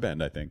good boy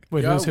band, I think.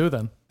 Wait, who's who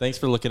then? Thanks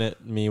for looking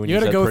at me when you You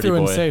got said to go pretty through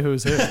and boy. say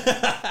who's who.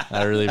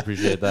 I really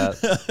appreciate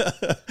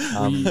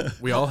that.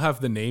 We all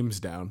have the names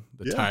down.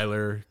 The Yeah.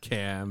 Tyler,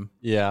 Cam,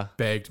 Yeah.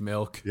 Bagged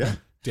Milk, Yeah.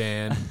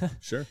 Dan.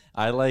 Sure.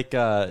 I like,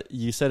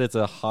 you said it's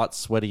a hot,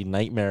 sweaty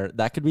nightmare.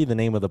 That could be the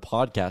name of the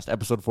podcast,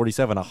 episode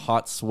 47, A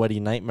Hot, Sweaty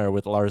Nightmare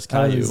with Lars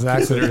Caillou.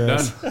 Exactly. Consider it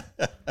Yes.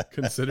 done.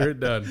 Consider it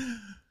done.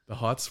 The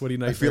hot, sweaty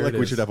night. I feel like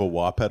we should have a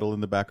wah pedal in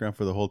the background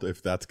for the whole.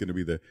 If that's going to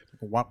be the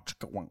wah,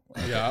 chicka, wah.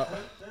 Yeah.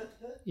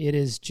 It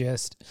is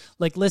just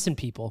like, listen,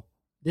 people,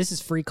 this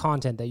is free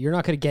content that you're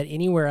not going to get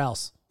anywhere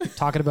else.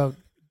 Talking about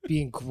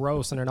being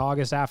gross on an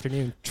August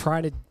afternoon,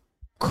 trying to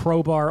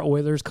crowbar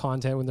Oilers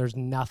content when there's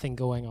nothing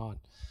going on.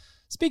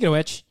 Speaking of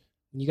which,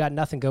 when you got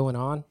nothing going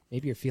on,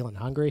 maybe you're feeling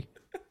hungry.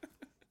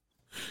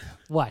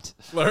 What?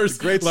 Lars,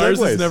 Great Lars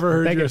has segues. never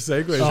heard Thank your you.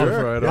 segues Oh,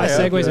 before. I don't my know.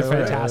 segues are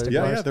fantastic.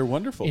 Yeah, Lars. yeah, they're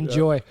wonderful.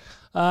 Enjoy.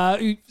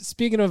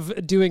 Speaking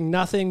of doing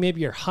nothing,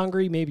 maybe you're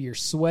hungry, maybe you're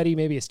sweaty,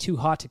 maybe it's too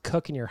hot to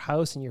cook in your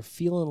house and you're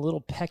feeling a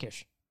little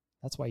peckish.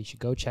 That's why you should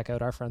go check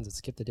out our friends at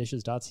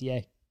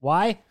skipthedishes.ca.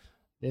 Why?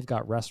 They've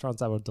got restaurants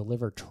that will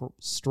deliver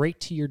straight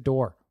to your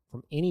door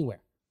from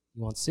anywhere.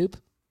 You want soup?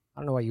 I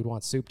don't know why you'd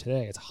want soup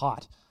today. It's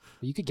hot.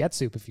 But you could get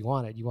soup if you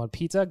want it. You want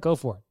pizza? Go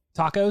for it.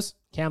 Tacos?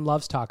 Cam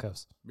loves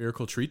tacos.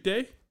 Miracle Treat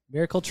Day?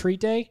 Miracle Treat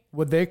Day?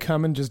 Would they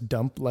come and just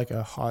dump like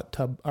a hot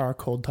tub or a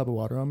cold tub of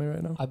water on me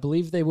right now? I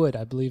believe they would.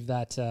 I believe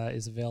that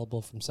is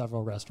available from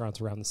several restaurants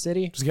around the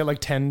city. Just get like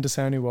 10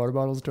 Dasani water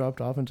bottles dropped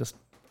off and just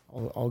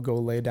I'll go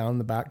lay down in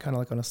the back kind of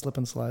like on a slip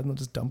and slide and they'll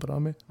just dump it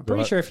on me. I'm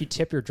pretty sure if you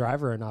tip your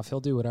driver enough,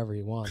 he'll do whatever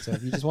he wants. So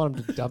if you just want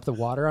him to dump the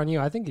water on you,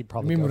 I think he'd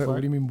probably go for What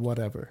it. do you mean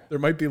whatever? There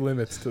might be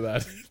limits to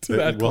that. To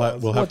that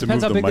We'll clause. have it to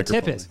depends move how the big the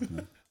tip microphone.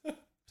 is.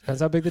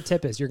 Depends how big the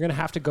tip is. You're going to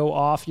have to go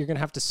off. You're going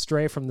to have to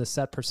stray from the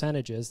set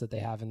percentages that they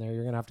have in there.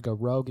 You're going to have to go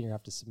rogue and you're going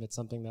to have to submit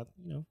something that,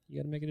 you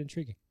got to make it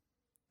intriguing.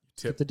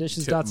 tip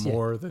skipthedishes.ca.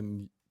 more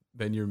than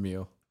your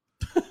meal.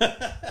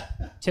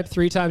 Tip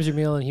 3 times your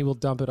meal and he will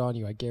dump it on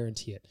you. I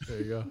guarantee it. There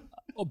you go.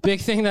 A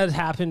big thing that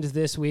happened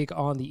this week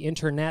on the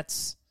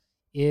internets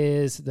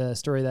is the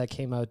story that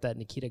came out that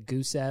Nikita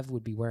Gusev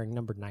would be wearing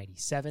number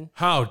 97.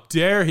 How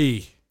dare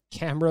he?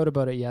 Cam wrote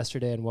about it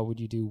yesterday and What Would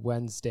You Do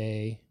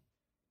Wednesday,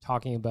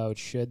 talking about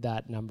should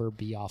that number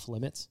be off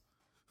limits.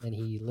 And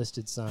he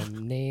listed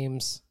some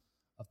names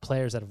of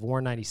players that have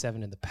worn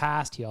 97 in the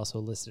past. He also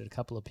listed a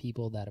couple of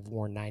people that have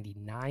worn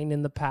 99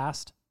 in the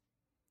past.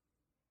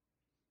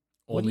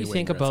 What do you Wayne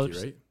think Gretzky, about...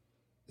 Right?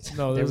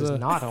 No, There there's was a-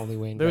 not only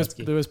Wayne There was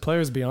Gretzky.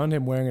 players beyond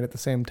him wearing it at the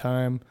same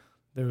time.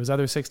 There was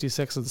other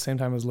 66 at the same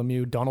time as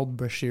Lemieux. Donald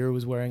Brashear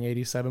was wearing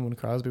 87 when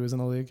Crosby was in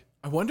the league.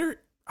 I wonder.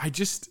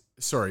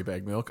 Sorry,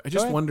 Bag Milk. I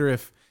just ahead. wonder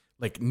if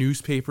like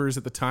newspapers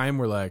at the time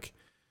were like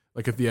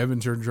if the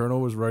Edmonton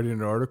Journal was writing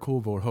an article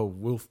about how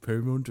Wolf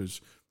Payment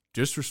is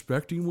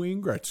disrespecting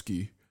Wayne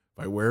Gretzky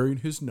by wearing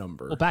his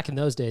number. Well, back in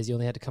those days, you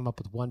only had to come up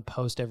with one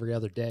post every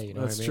other day. You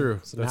know That's what I mean? true.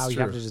 So That's now you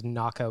have true. to just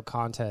knock out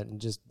content and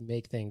just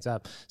make things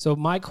up. So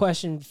my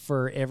question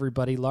for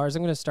everybody, Lars,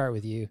 I'm going to start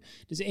with you.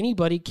 Does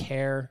anybody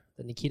care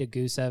that Nikita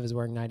Gusev is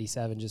wearing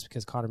 97 just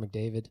because Connor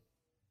McDavid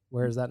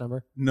wears that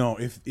number? No,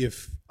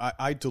 if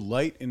I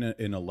delight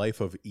in a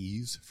life of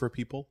ease for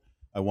people.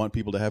 I want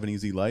people to have an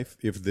easy life.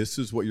 If this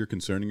is what you're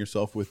concerning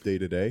yourself with day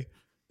to day,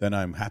 then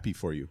I'm happy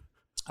for you.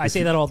 I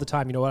say that all the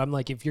time. You know what? I'm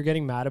like, if you're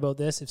getting mad about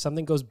this, if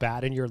something goes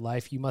bad in your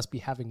life, you must be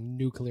having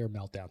nuclear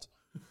meltdowns.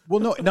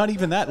 Well, no, not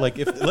even that. Like,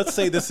 if let's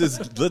say this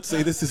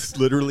is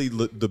literally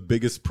the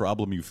biggest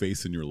problem you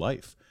face in your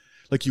life.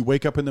 Like, you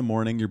wake up in the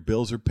morning, your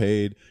bills are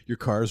paid, your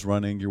car's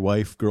running, your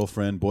wife,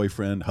 girlfriend,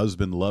 boyfriend,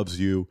 husband loves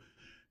you.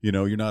 You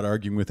know, you're not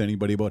arguing with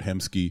anybody about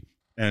Hemsky,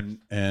 and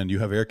you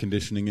have air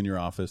conditioning in your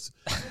office.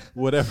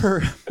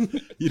 Whatever,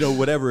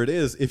 whatever it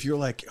is. If you're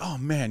like, oh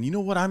man, you know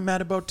what I'm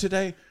mad about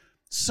today?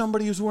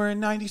 Somebody who's wearing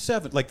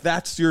 97. Like,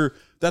 that's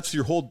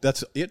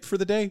it for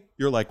the day.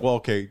 You're like, well,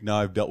 okay, now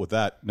I've dealt with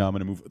that. Now I'm going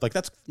to move. Like,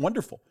 that's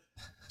wonderful.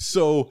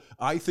 So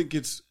I think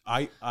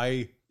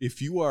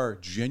if you are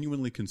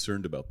genuinely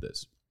concerned about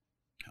this,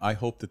 I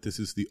hope that this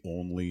is the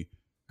only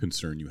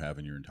concern you have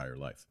in your entire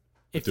life.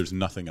 If there's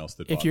nothing else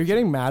that If you're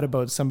getting mad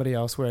about somebody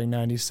else wearing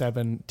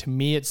 97, to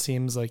me it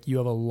seems like you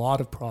have a lot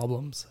of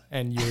problems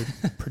and you're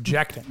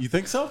projecting. You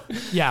think so?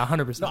 Yeah,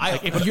 100%.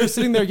 Like, if you're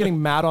sitting there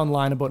getting mad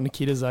online about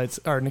Nikita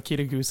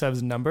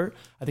Gusev's number,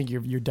 I think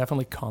you're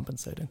definitely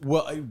compensating.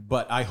 Well,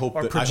 but I hope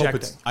Or that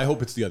projecting. I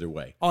hope it's the other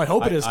way. Oh, I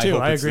hope it is too.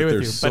 hope I it's agree that with you.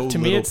 there's so But to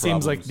me, little it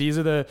seems like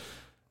problems.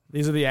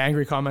 these are the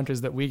angry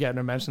commenters that we get in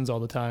our mentions all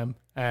the time,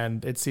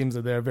 and it seems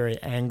that they're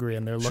very angry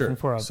and they're looking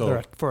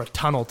Sure. for a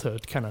tunnel to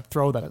kind of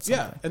throw that at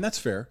something. Yeah, and that's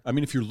fair. I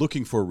mean, if you're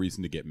looking for a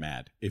reason to get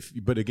mad,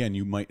 but again,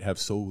 you might have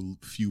so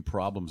few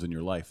problems in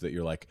your life that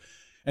you're like,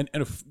 and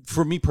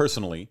for me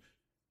personally,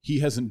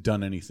 he hasn't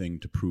done anything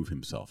to prove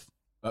himself.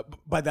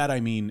 By that I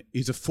mean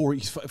he's a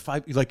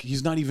 5. Like,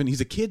 he's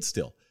a kid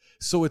still.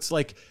 So it's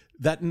like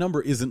that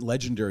number isn't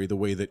legendary the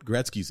way that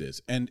Gretzky's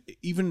is. And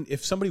even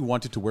if somebody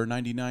wanted to wear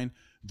 99,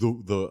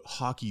 the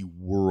hockey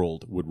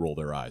world would roll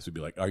their eyes. Would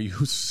be like, are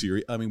you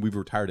serious? I mean, we've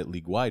retired it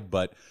league-wide,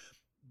 but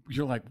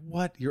you're like,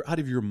 what? You're out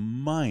of your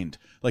mind.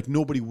 Like,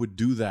 nobody would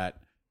do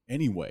that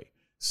anyway.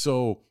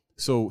 So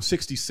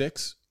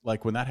 66,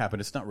 like when that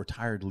happened, it's not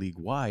retired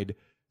league-wide.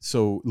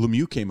 So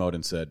Lemieux came out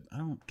and said, I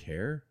don't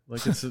care.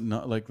 Like, it's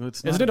not like,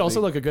 it's not. Isn't it also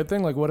like a good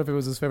thing? Like, what if it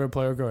was his favorite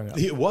player growing up?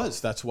 It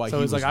was. That's why So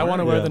he he's was like, I want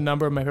to wearing wear it. the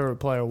number of my favorite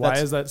player. Why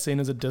is that seen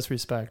as a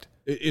disrespect?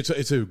 It's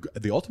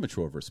the ultimate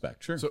show of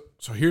respect. Sure.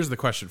 So here's the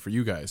question for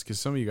you guys,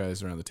 because some of you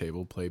guys around the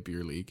table play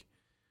beer league.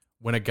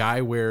 When a guy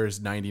wears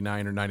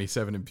 99 or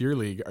 97 in beer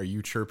league, are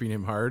you chirping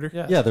him harder?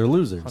 Yeah, they're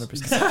losers. 100%.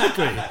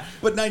 Exactly.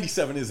 But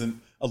 97 isn't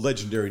a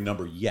legendary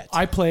number yet.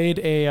 I played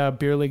a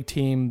beer league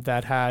team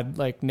that had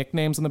like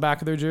nicknames on the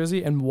back of their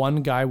jersey, and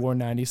one guy wore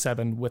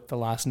 97 with the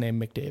last name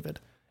McDavid,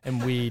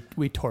 and we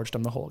torched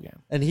him the whole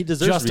game. And he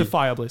deserves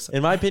justifiably so.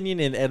 In my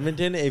opinion, in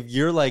Edmonton, if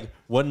you're like,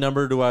 what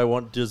number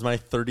does my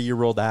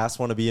 30-year-old ass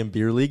want to be in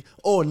beer league?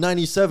 Oh,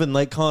 97,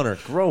 like Connor.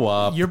 Grow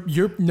up.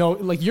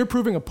 You're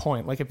proving a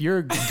point. Like, if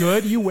you're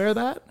good, you wear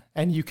that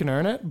and you can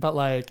earn it. But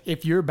like,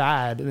 if you're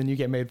bad, then you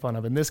get made fun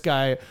of. And this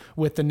guy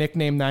with the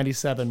nickname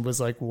 97 was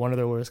like one of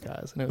the worst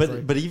guys. And it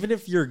was But even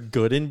if you're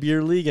good in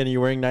beer league and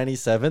you're wearing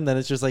 97, then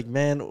it's just like,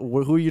 man,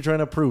 who are you trying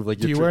to prove? Like,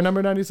 do you wear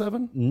number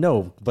 97?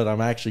 No, but I'm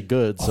actually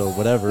good, so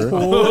whatever.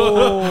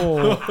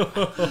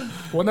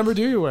 What number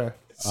do you wear?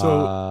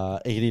 So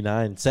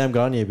 89. Sam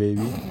Gagner,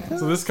 baby.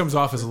 So this comes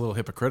off as a little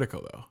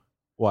hypocritical, though.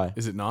 Why?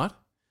 Is it not?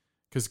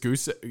 Because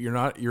Goose,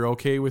 you're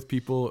okay with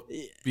people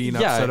being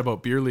Yeah. upset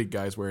about beer league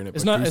guys wearing it.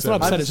 It's but not. It's Goose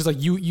not said- upset. It's just like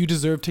you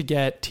deserve to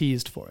get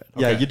teased for it.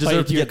 Yeah, you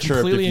deserve to you're get chirped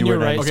if completely in you your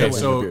wear right 97 to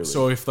Okay, win. in beer league.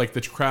 so if like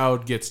the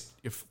crowd gets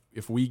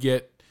if we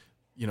get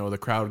the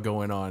crowd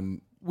going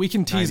on We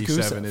can tease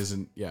 97 Gusev.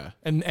 isn't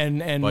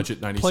And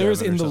Budget 97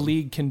 players or in the something.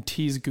 league can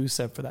tease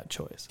Gusev for that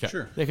choice. Okay.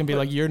 Sure. They can be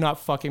like, "You're not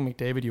fucking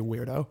McDavid, you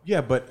weirdo." Yeah,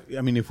 but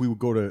I mean, if we would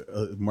go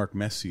to Mark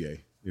Messier,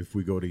 if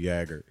we go to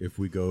Jagger, if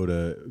we go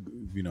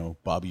to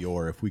Bobby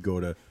Orr, if we go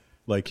to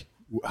like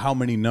how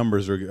many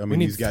numbers are? I mean, We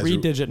need these guys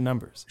 3-digit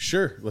numbers.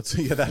 Sure, let's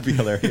see. Yeah, that'd be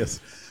hilarious.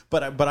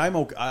 But I'm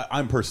okay,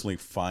 I'm personally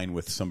fine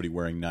with somebody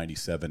wearing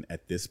 97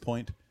 at this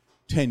point.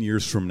 10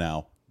 years from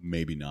now,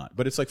 maybe not.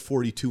 But it's like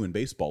 42 in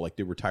baseball. Like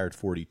they retired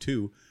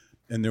 42,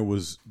 and there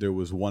was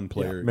one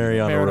player,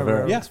 Mariano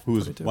Rivera. yes, who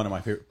was 42. one of my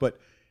favorite. But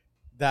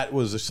that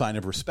was a sign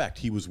of respect.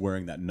 He was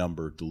wearing that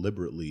number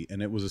deliberately,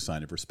 and it was a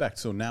sign of respect.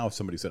 So now, if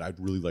somebody said, "I'd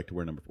really like to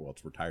wear number 4," well,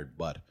 it's retired,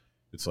 but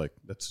it's like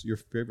that's your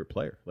favorite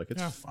player. Like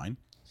it's fine.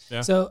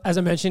 Yeah. So, as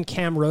I mentioned,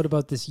 Cam wrote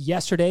about this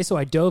yesterday, so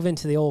I dove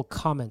into the old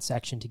comment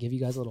section to give you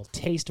guys a little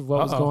taste of what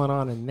was going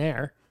on in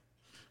there.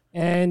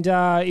 And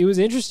it was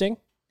interesting.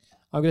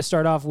 I'm going to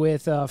start off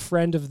with a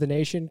friend of the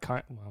nation.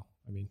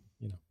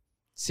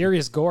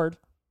 Sirius Gord.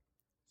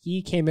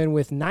 He came in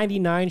with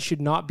 99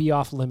 should not be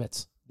off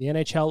limits. The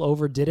NHL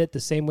overdid it the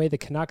same way the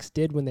Canucks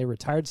did when they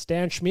retired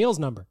Stan Schmeel's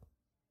number.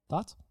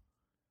 Thoughts?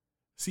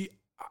 See,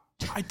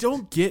 I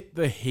don't get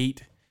the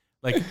hate.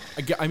 Like,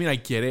 I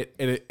get it,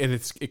 and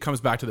it comes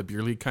back to the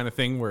beer league kind of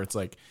thing where it's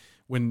like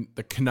when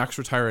the Canucks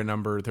retire a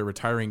number, they're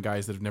retiring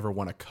guys that have never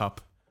won a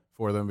cup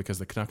for them because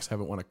the Canucks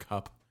haven't won a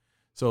cup.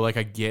 So like,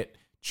 I get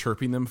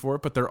chirping them for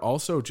it, but they're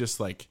also just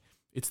like,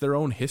 it's their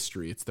own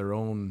history, it's their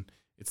own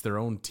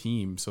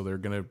team, so they're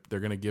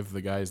gonna give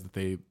the guys that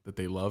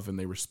they love and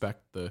they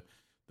respect the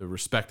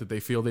respect that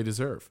they feel they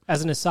deserve.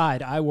 As an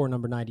aside, I wore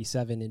number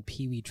 97 in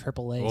Pee Wee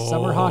AAA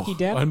Summer Hockey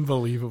Day.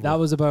 Unbelievable. That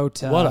was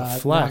about What a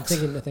flex.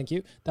 Thank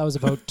you. That was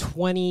about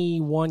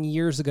 21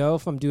 years ago,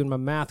 if I'm doing my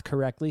math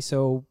correctly.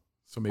 So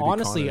maybe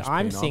honestly, Connor's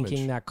I'm paying thinking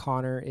homage. that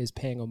Connor is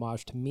paying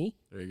homage to me.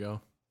 There you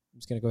go. I'm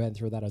just going to go ahead and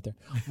throw that out there.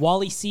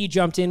 Wally C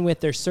jumped in with,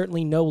 there's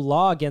certainly no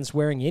law against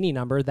wearing any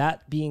number.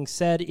 That being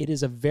said, it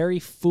is a very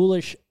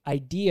foolish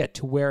idea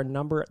to wear a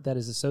number that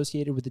is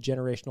associated with the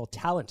generational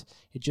talent.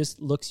 It just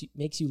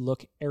makes you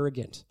look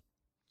arrogant.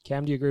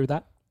 Cam, do you agree with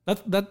that?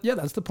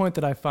 That's the point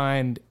that I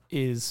find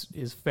is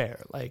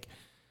fair. Like,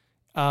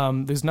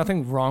 there's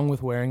nothing wrong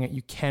with wearing it.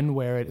 You can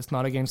wear it. It's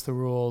not against the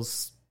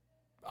rules.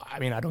 I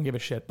mean, I don't give a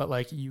shit, but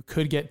like, you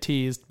could get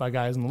teased by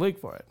guys in the league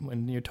for it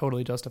when you're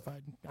totally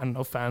justified. I don't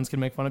know, fans can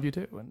make fun of you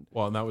too.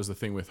 And that was the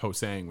thing with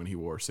Ho-Sang when he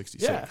wore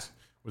 66,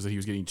 was that he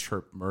was getting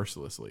chirped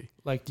mercilessly.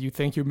 Like, do you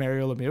think you're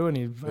Mario Lemieux and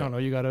I don't know,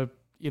 you got to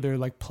either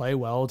like play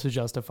well to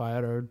justify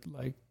it or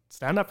like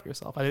stand up for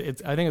yourself. I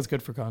think it's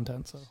good for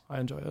content, so I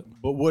enjoy it.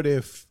 But what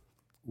if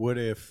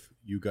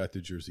you got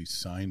the jersey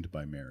signed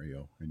by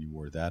Mario and you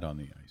wore that on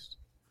the ice?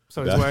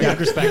 So he's wearing, I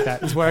respect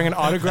that. He's wearing an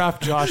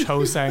autographed Josh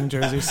Ho-Sang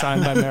jersey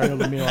signed by Mario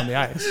Lemieux on the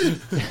ice.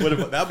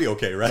 That'd be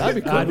okay, right? That'd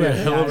be cool. That'd be a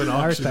hell of an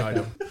I auction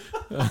respect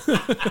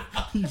item.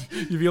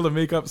 You'd be able to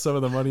make up some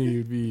of the money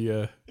you'd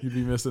be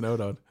missing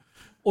out on.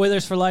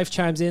 Oilers for Life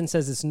chimes in,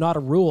 says it's not a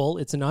rule,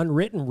 it's an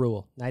unwritten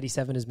rule.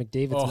 97 is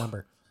McDavid's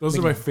number. Those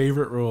are my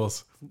favorite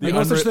rules. Like,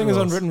 no such thing as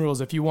unwritten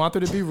rules. If you want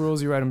there to be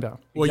rules, you write them down.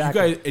 Well,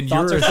 Exactly. you guys, and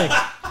Thoughts you're are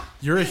things.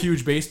 You're a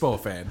huge baseball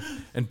fan,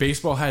 and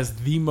baseball has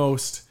the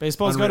most.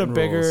 Baseball's got a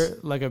unwritten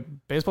rules.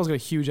 baseball's got a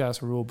huge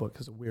ass rule book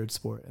because it's a weird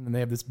sport, and then they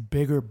have this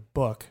bigger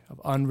book of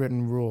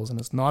unwritten rules, and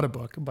it's not a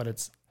book, but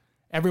it's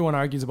everyone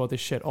argues about this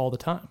shit all the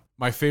time.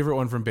 My favorite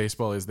one from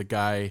baseball is the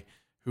guy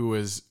who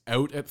was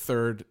out at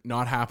third,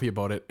 not happy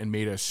about it, and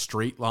made a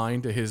straight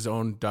line to his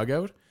own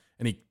dugout,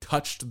 and he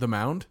touched the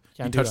mound.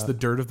 Can't he do touched that. the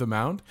dirt of the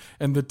mound,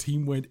 and the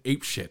team went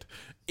ape shit,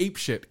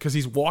 because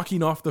he's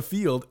walking off the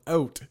field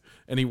out,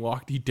 and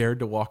he dared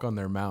to walk on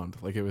their mound.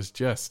 Like it's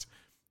just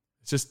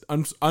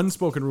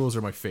unspoken rules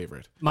are my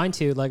favorite. Mine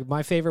too. Like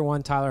my favorite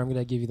one, Tyler, I'm going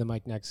to give you the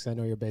mic next 'cause I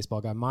know you're a baseball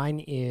guy. Mine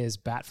is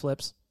bat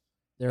flips.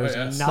 There's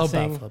Love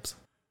nothing bat flips.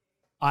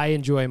 I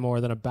enjoy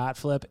more than a bat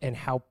flip and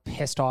how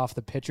pissed off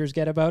the pitchers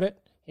get about it.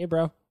 Hey,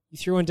 bro, you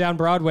threw one down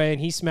Broadway and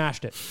he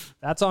smashed it.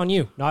 That's on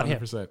you, not him.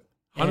 100%.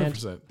 And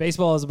 100%.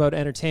 baseball is about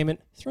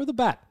entertainment. Throw the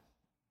bat.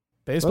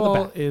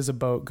 Baseball is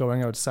about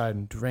going outside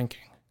and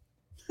drinking,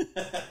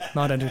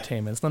 not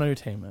entertainment. It's not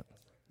entertainment.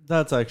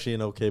 That's actually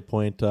an okay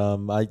point.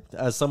 I,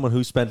 as someone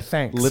who spent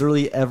Thanks.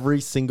 literally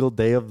every single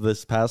day of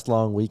this past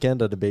long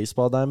weekend at a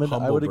baseball diamond, I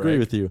Humble would agree brag.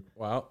 with you.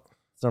 Wow.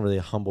 It's not really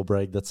a humble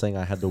brag. That's saying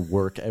I had to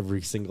work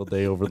every single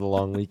day over the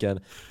long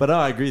weekend. But no,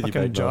 I agree with you.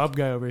 Fucking Big Milk. job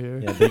guy over here.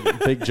 Yeah,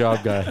 big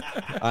job guy.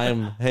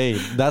 Hey,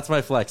 that's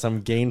my flex.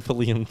 I'm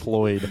gainfully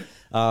employed.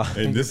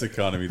 In this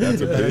economy,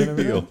 that's a big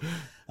deal.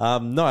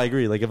 No, I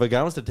agree. Like if a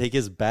guy wants to take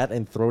his bat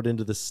and throw it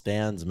into the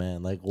stands,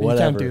 man, like You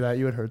whatever. can't do that.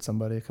 You would hurt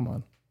somebody. Come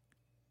on.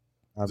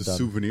 I'm The done.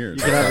 souvenirs.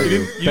 You can have, You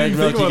Big didn't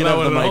Milk, think you about can that have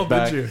one the at all, mic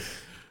back. did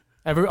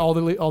you?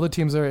 All the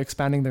teams are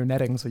expanding their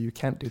netting, so you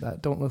can't do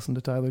that. Don't listen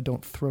to Tyler.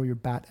 Don't throw your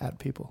bat at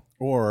people.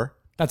 Or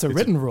That's a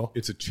written rule.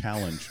 it's a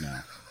challenge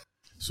now.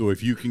 So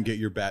if you can get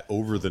your bat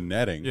over the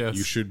netting, Yes.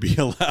 you should be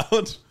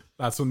allowed.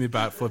 That's when the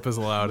bat flip is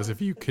allowed, is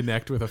if you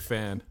connect with a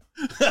fan.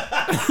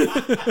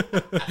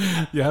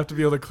 You have to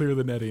be able to clear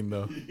the netting,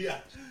 though.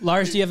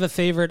 Lars, do you have a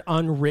favorite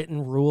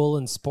unwritten rule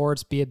in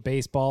sports, be it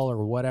baseball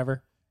or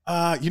whatever?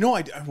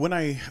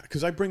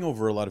 Because I bring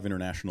over a lot of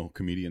international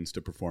comedians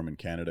to perform in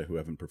Canada who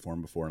haven't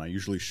performed before, and I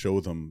usually show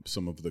them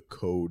some of the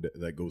code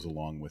that goes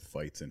along with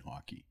fights in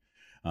hockey.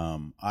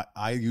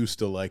 I used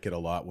to like it a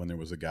lot when there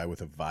was a guy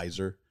with a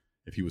visor.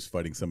 If he was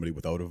fighting somebody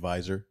without a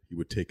visor, he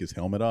would take his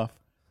helmet off.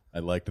 I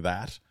liked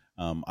that.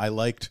 I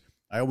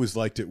always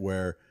liked it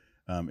where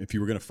if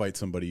you were going to fight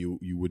somebody,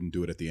 you wouldn't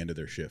do it at the end of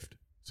their shift.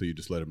 So you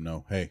just let them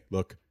know, hey,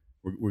 look,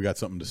 we got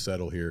something to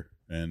settle here,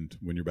 and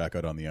when you're back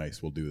out on the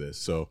ice, we'll do this.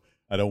 So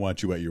I don't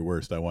want you at your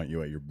worst. I want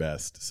you at your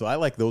best. So I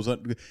like those.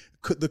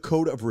 The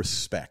code of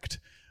respect.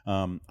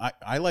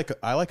 I like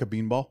a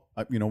beanball.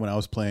 When I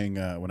was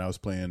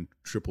playing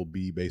triple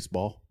B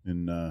baseball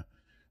in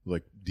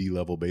like D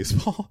level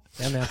baseball,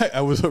 Yeah, man.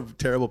 I was a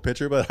terrible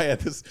pitcher, but I had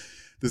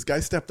this guy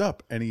stepped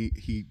up and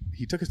he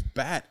took his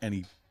bat and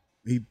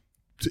he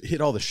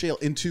hit all the shale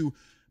into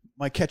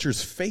my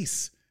catcher's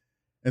face,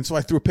 and so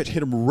I threw a pitch,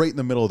 hit him right in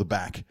the middle of the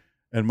back.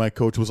 And my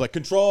coach was like,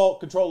 control,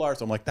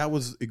 Lars. I'm like, that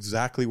was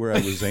exactly where I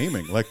was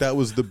aiming. Like that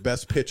was the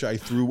best pitch I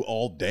threw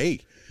all day.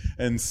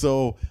 And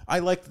so I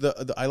like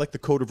the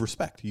code of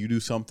respect. You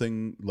do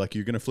something like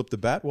you're gonna flip the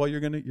bat, well,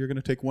 you're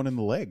gonna take one in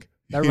the leg.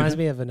 That reminds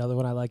me of another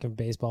one I like in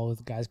baseball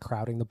with guys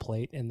crowding the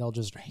plate and they'll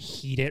just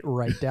heat it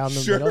right down the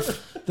Sure. middle.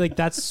 Like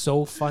that's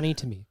so funny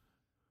to me.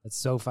 That's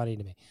so funny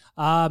to me.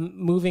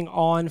 Moving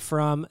on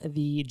from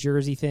the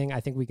jersey thing,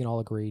 I think we can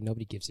all agree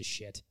nobody gives a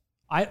shit.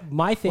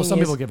 My thing Some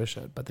is, people give a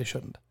shit, but they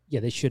shouldn't. yeah,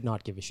 they should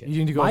not give a shit. You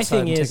need to go My outside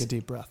thing and is, take a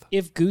deep breath.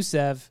 if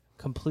Gusev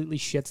completely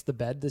shits the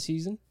bed this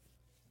season,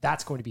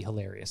 that's going to be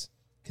hilarious.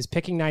 Because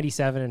picking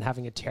 97 and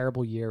having a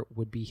terrible year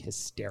would be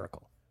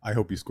hysterical. I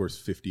hope he scores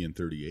 50 and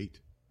 38.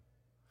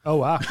 Oh,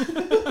 wow.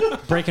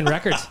 Breaking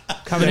records.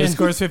 Coming He in.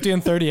 scores 50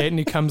 and 38, and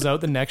he comes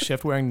out the next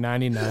shift wearing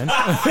 99.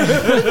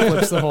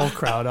 Flips the whole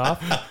crowd off.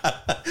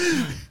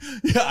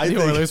 Yeah, I The think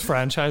Oilers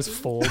franchise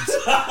folds.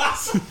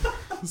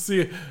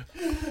 See,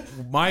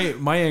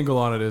 my angle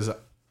on it is,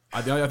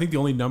 I think the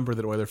only number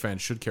that Oiler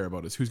fans should care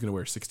about is who's going to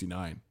wear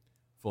 69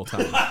 full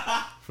time.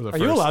 For the Are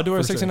you allowed to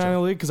wear 69 in the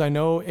league? Because I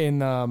know in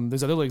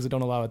there's other leagues that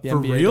don't allow it. The For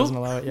NBA real? doesn't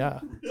allow it. Yeah.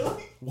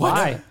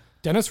 Why?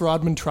 Dennis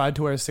Rodman tried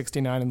to wear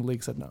 69 and the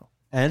league said no.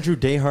 Andrew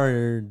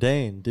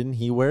Desjardins, didn't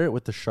he wear it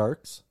with the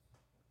Sharks?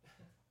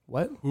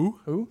 What?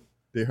 Who?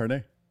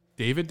 Desharnais.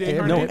 David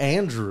David Desharnais? No,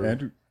 Andrew.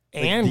 Andrew.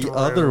 Like And the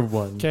other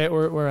one. Okay,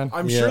 we're in.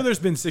 I'm Yeah. sure there's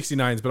been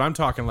 69s, but I'm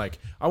talking like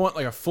I want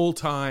like a full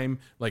time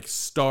like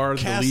star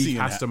the league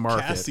has to mark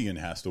it. Cassian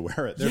has to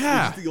wear it.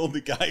 Yeah. He's the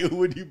only guy who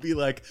would you be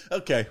like,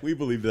 okay, we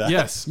believe that.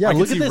 Yes, Yeah, I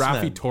can look at see this,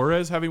 Rafi man.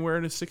 Torres having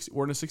wearing a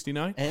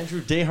 69.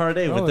 Andrew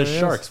Desjardins Oh, with the there he is.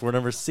 Sharks. We're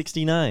number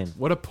 69.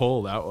 What a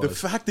pull that The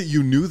was! fact that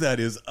you knew that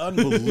is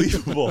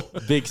unbelievable.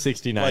 Big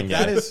 69 Like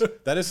guy.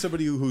 that is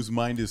somebody whose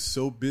mind is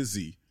so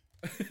busy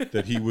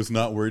that he was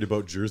not worried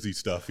about jersey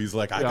stuff. He's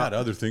like, I got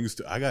other things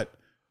to.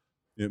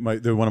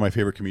 One of my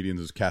favorite comedians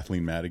is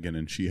Kathleen Madigan,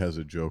 and she has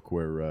a joke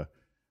where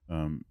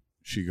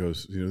she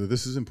goes,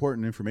 this is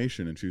important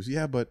information, and she goes,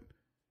 yeah, but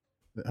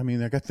I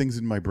mean, I got things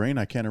in my brain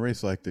I can't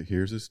erase. Like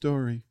here's a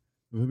story.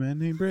 of a man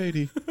named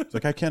Brady. It's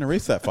like, I can't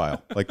erase that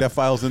file. Like, that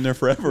file's in there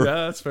forever. Yeah,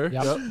 that's fair.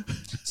 Yep. Yep.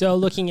 So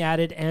looking at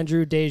it,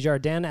 Andrew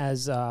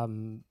Desjardins,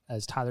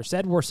 as Tyler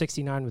said, wore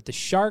 69 with the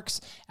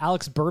Sharks.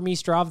 Alex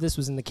Burmistrov, this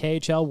was in the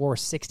KHL, wore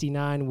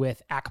 69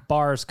 with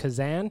Akbars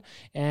Kazan.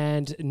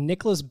 And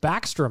Nicholas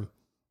Backstrom,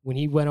 when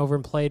he went over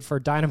and played for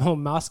Dynamo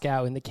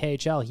Moscow in the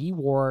KHL, he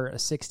wore a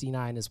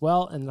 69 as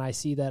well. And then I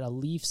see that a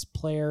Leafs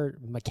player,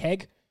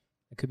 McKegg,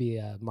 it could be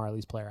a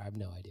Marlies player, I have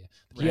no idea.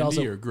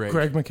 Randy or Greg?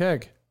 Greg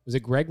McKegg. Was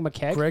it Greg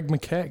McKegg? Greg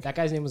McKegg. That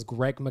guy's name was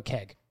Greg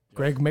McKegg.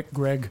 Greg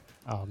McGreg.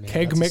 Oh man,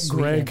 Keg that's a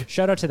sweet McGreg. name.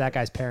 Shout out to that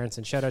guy's parents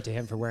and shout out to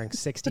him for wearing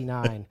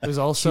 69. It was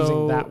also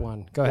choosing that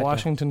one. Go ahead.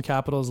 Washington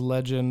Capitals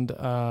legend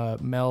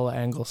Mel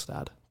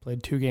Angelstad.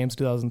 Played 2 games,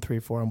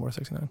 2003-4, and wore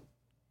 69.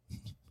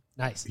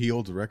 Nice. He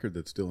holds a record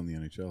that's still in the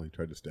NHL. He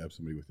tried to stab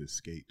somebody with his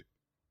skate.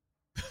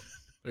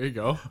 There you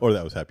go. Or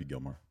that was Happy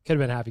Gilmore. Could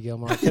have been Happy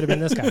Gilmore. Could have been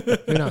this guy.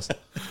 Who knows?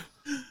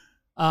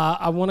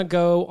 I want to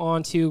go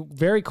on to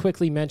very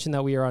quickly mention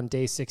that we are on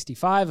day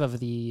 65 of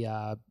the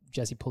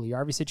Jesse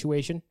Puljujarvi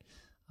situation.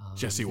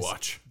 Jesse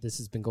watch. This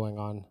has been going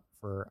on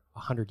for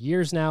 100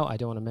 years now. I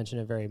don't want to mention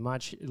it very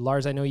much.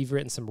 Lars, I know you've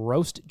written some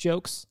roast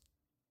jokes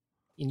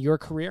in your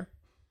career.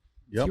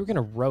 Yep. If you were going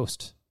to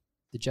roast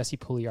the Jesse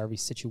Puljujarvi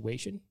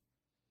situation,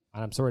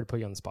 and I'm sorry to put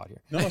you on the spot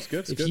here. No, it's good.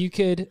 It's If good. you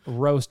could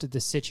roast the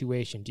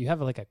situation, do you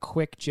have like a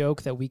quick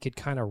joke that we could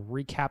kind of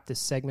recap this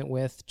segment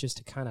with just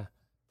to kind of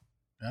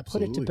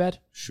put it to bed?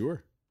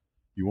 Sure.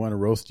 You want to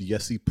roast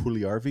Jesse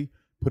Puljujarvi?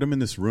 Put him in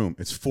this room.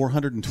 It's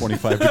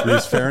 425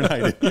 degrees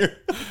Fahrenheit in here.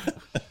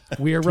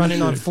 We are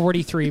running on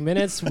 43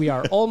 minutes. We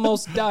are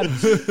almost done.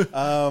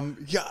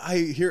 Yeah,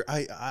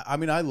 I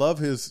mean, I love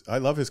his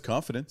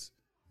confidence.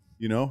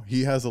 You know,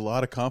 he has a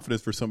lot of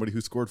confidence for somebody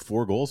who scored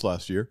 4 goals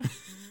last year.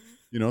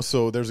 You know,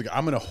 so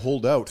I'm going to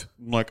hold out.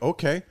 I'm like,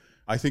 okay,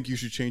 I think you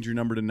should change your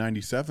number to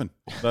 97.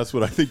 That's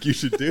what I think you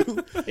should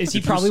do. He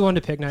probably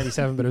wanted to pick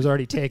 97, but it was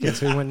already taken,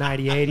 so he went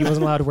 98. He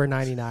wasn't allowed to wear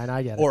 99.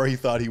 I get it. Or he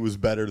thought he was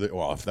better.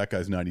 Well, if that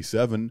guy's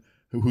 97,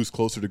 who's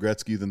closer to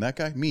Gretzky than that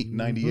guy? Me,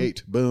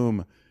 98.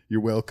 Boom.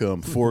 You're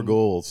welcome. 4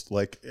 goals.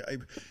 Like,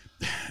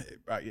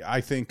 I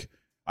think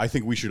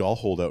we should all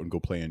hold out and go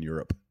play in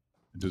Europe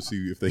to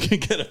see if they can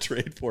get a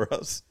trade for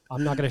us.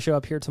 I'm not going to show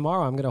up here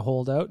tomorrow. I'm going to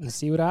hold out and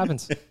see what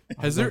happens.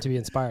 I'm going to be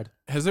inspired.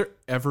 Has there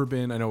ever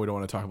been, I know we don't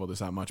want to talk about this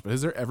that much, but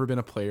has there ever been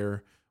a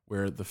player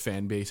where the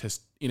fan base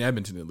has, in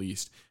Edmonton at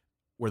least,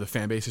 where the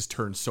fan base has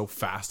turned so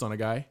fast on a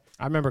guy?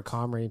 I remember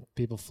Comrie.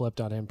 People flipped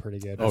on him pretty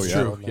good. That's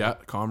true. Yeah,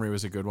 Comrie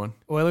was a good one.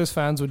 Oilers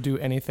fans would do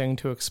anything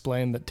to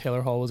explain that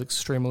Taylor Hall was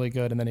extremely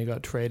good, and then he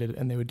got traded,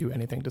 and they would do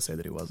anything to say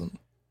that he wasn't.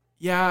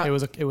 Yeah, it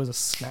was a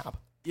snap.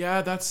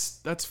 Yeah,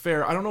 that's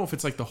fair. I don't know if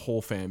it's like the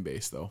whole fan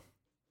base though.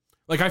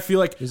 Like I feel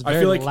like There's a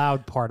very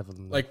loud part of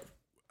them. Like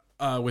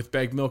with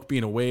Bag Milk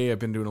being away, I've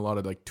been doing a lot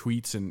of like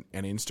tweets and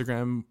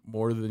Instagram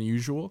more than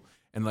usual,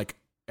 and like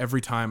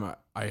every time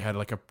I had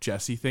like a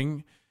Jesse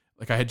thing,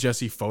 like I had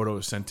Jesse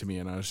photos sent to me,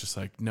 and I was just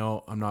like,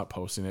 no, I'm not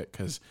posting it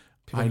because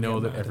I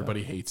know that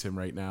everybody hates him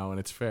right now, and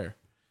it's fair.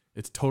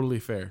 It's totally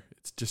fair.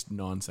 It's just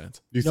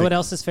nonsense. You know what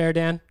else is fair,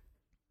 Dan?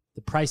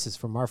 The prices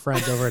from our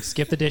friends over at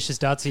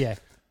skipthedishes.ca.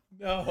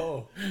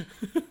 No.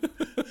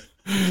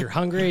 If you're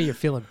hungry, you're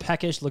feeling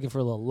peckish, looking for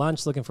a little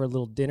lunch, looking for a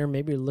little dinner,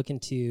 maybe you're looking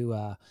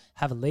to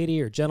have a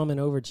lady or gentleman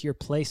over to your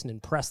place and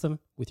impress them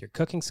with your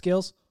cooking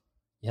skills,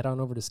 you head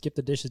on over to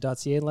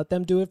skipthedishes.ca and let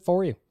them do it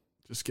for you.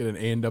 Just get an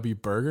A&W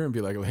burger and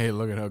be like, hey,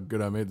 look at how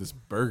good I made this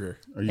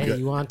burger.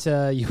 You want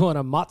a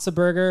matzo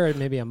burger or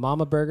maybe a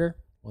mama burger?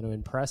 Want to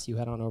impress? You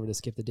head on over to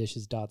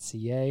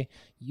skipthedishes.ca.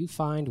 You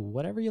find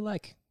whatever you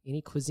like,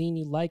 any cuisine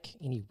you like,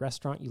 any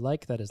restaurant you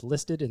like that is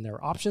listed in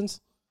their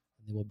options.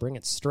 They will bring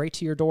it straight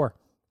to your door.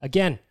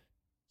 Again,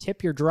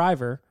 tip your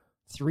driver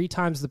 3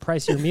 times the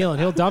price of your meal and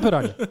he'll dump it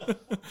on you.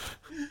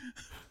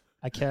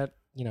 I can't,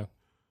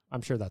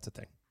 I'm sure that's a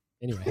thing.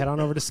 Anyway, head on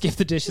over to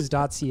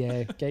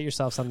skipthedishes.ca. Get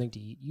yourself something to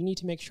eat. You need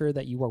to make sure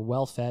that you are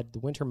well fed. The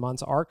winter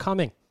months are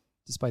coming.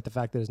 Despite the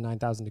fact that it's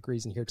 9,000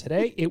 degrees in here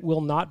today, it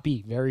will not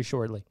be very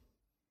shortly.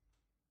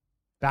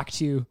 Back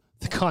to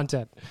the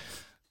content.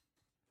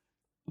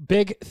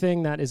 Big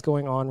thing that is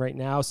going on right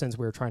now, since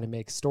we're trying to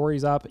make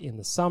stories up in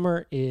the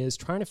summer, is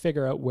trying to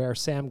figure out where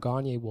Sam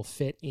Gagner will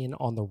fit in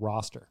on the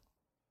roster.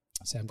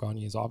 Sam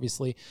Gagner is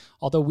obviously,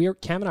 although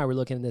Cam and I were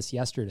looking at this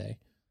yesterday,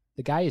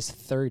 the guy is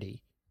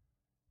 30,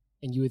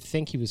 and you would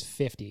think he was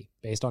 50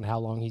 based on how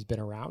long he's been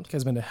around.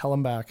 He's been to hell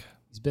and back.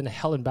 He's been to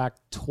hell and back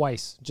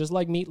twice, just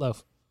like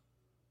Meatloaf.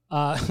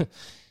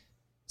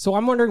 So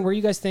I'm wondering where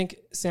you guys think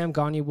Sam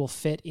Gagner will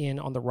fit in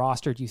on the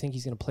roster. Do you think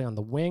he's going to play on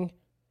the wing?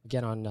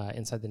 Again, on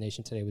Inside the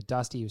Nation today with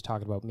Dusty, he was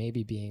talking about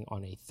maybe being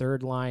on a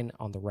 3rd line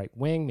on the right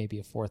wing, maybe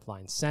a 4th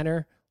line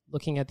center.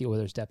 Looking at the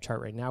Oilers depth chart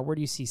right now, where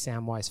do you see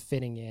Samwise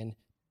fitting in?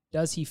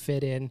 Does he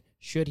fit in?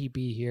 Should he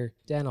be here?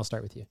 Dan, I'll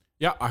start with you.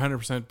 Yeah, I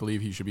 100%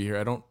 believe he should be here.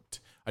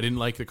 I didn't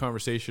like the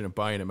conversation of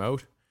buying him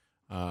out.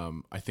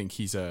 I think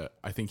he's a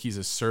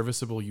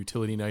serviceable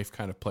utility knife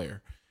kind of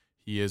player.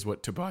 He is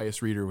what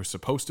Tobias Reeder was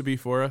supposed to be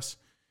for us.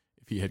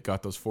 If he had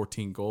got those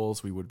 14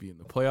 goals, we would be in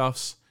the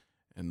playoffs.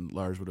 and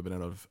Lars would have been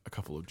out of a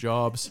couple of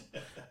jobs.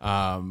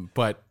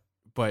 But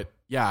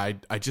yeah,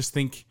 I just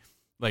think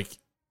like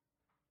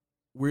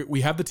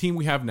we have the team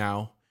we have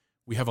now.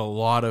 We have a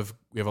lot of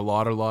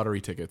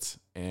lottery tickets,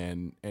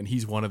 and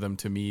he's one of them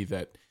to me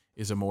that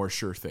is a more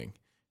sure thing.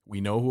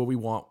 We know what we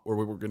want or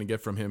what we're going to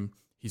get from him.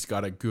 He's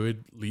got a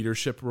good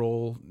leadership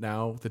role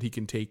now that he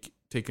can take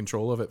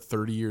control of at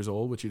 30 years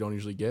old, which you don't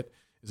usually get.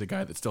 Is a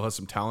guy that still has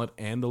some talent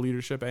and the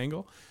leadership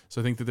angle.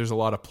 So I think that there's a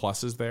lot of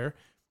pluses there.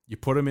 You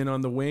put him in on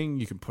the wing.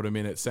 You can put him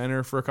in at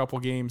center for a couple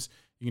games.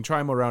 You can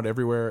try him around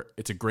everywhere.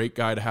 It's a great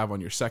guy to have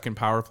on your second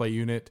power play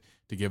unit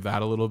to give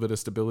that a little bit of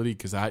stability,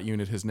 because that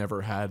unit has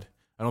never had,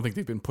 I don't think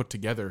they've been put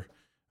together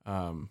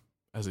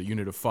as a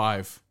unit of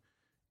 5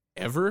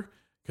 ever,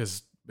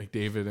 because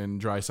McDavid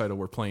and Draisaitl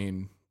were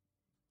playing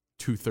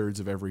 2/3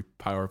 of every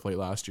power play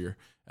last year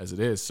as it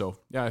is. So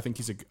yeah, I think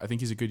he's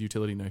a good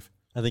utility knife.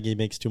 I think he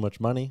makes too much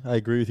money. I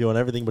agree with you on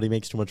everything, but he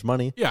makes too much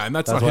money. Yeah, and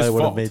that's why not his it would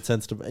fault. have made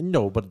sense to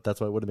but that's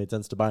why it would have made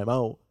sense to buy him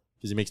out,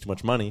 because he makes too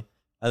much money.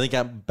 I think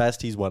at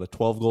best he's a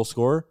 12-goal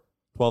scorer,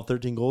 12,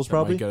 13 goals That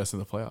probably. might get us in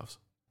the playoffs.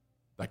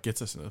 That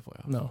gets us into the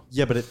playoffs. No.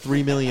 Yeah, but at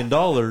 $3 million,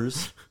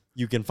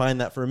 you can find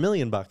that for $1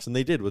 million, and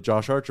they did with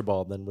Josh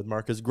Archibald, then with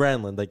Marcus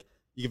Granlund. Like,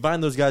 you can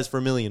find those guys for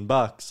 $1 million.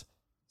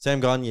 Sam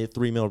Gagner at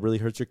 $3 million really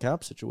hurts your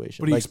cap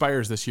situation. But he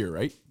expires this year,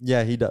 right?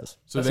 Yeah, he does.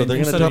 So they're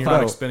going to you're tough not it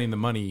out. expending the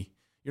money.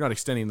 You're not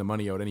extending the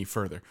money out any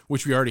further,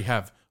 which we already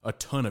have a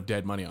ton of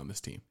dead money on this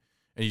team,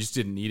 and you just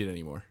didn't need it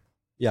anymore.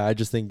 Yeah, I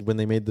just think when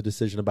they made the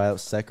decision about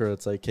Sekera,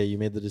 it's like, okay, you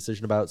made the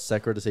decision about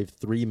Sekera to save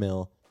 $3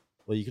 million.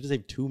 Well, you could have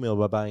saved $2 million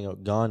by buying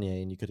out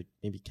Gagner, and you could have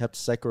maybe kept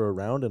Sekera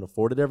around and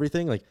afforded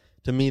everything. Like,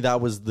 to me,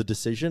 that was the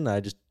decision.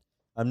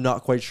 I'm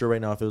not quite sure right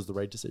now if it was the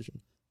right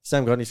decision.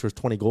 Sam Gagner scores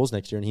 20 goals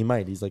next year, and he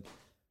might. He's like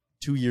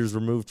 2 years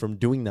removed from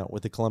doing that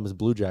with the Columbus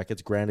Blue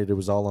Jackets. Granted, it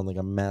was all on like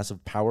a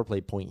massive power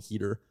play point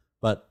heater,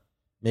 but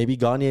maybe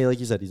Gagner, like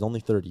you said, he's only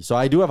 30. So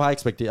I do have high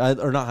expectations,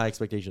 or not high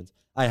expectations.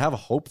 I have a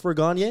hope for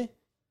Gagner.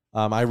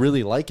 I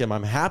really like him.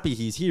 I'm happy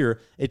he's here.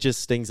 It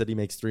just stings that he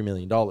makes $3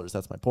 million.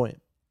 That's my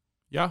point.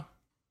 Yeah.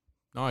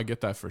 No, I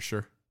get that for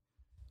sure.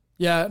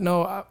 Yeah,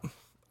 no,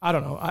 I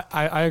don't know.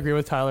 I agree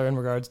with Tyler in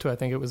regards to, I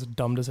think it was a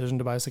dumb decision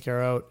to buy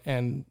Sekera out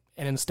and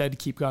instead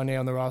keep Gagner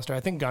on the roster. I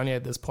think Gagner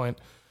at this point,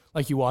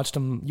 like you watched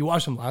him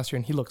last year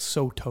and he looked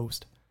so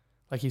toast.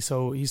 Like he's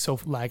so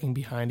lagging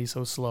behind. He's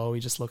so slow.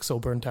 He just looks so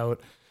burnt out.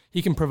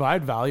 He can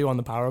provide value on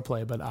the power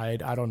play, but I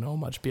don't know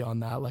much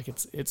beyond that. Like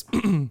it's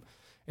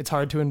it's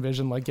hard to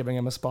envision like giving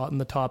him a spot in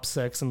the top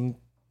 6 and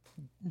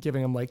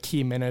giving him like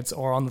key minutes,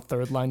 or on the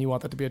third line. You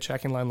want that to be a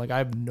checking line. Like I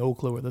have no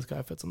clue where this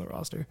guy fits on the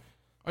roster.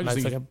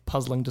 It's like a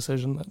puzzling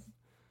decision.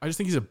 I just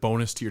think he's a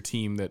bonus to your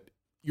team. That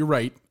you're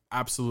right,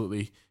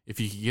 absolutely. If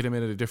you could get him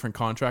in at a different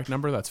contract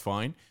number, that's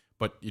fine.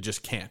 But you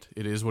just can't.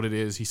 It is what it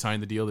is. He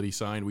signed the deal that he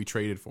signed. We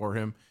traded for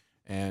him,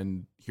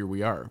 and here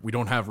we are. We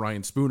don't have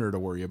Ryan Spooner to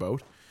worry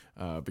about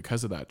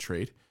because of that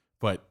trade.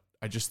 But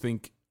I just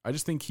think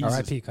he's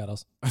R.I.P.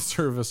 Cuddles. a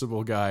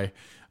serviceable guy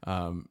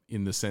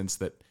in the sense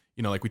that,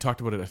 you know, like we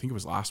talked about it, I think it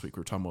was last week, we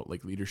were talking about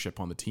like leadership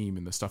on the team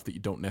and the stuff that you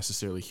don't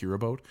necessarily hear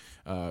about,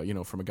 you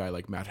know, from a guy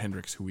like Matt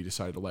Hendricks, who we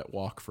decided to let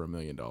walk for $1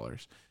 million.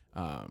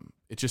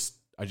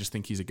 I just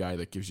think he's a guy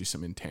that gives you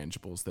some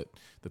intangibles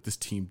that this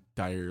team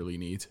direly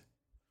needs.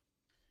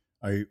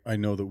 I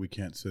know that we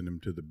can't send him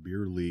to the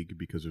beer league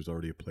because there's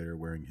already a player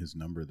wearing his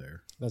number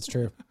there. That's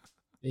true.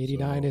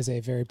 89 is a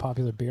very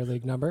popular beer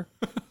league number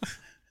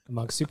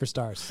among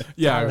superstars.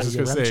 Yeah, I was just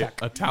going to say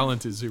a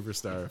talented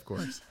superstar, of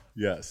course.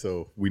 Yeah,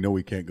 so we know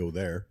we can't go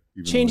there.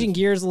 Changing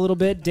gears a little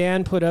bit,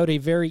 Dan put out a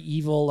very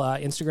evil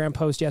Instagram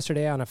post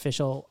yesterday on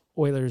Official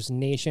Oilers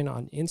Nation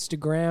on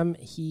Instagram.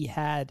 He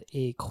had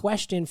a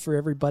question for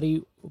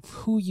everybody: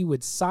 who you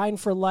would sign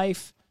for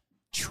life,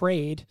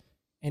 trade,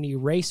 and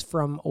erase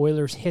from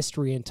Oilers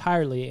history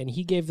entirely. And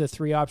he gave the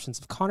 3 options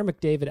of Connor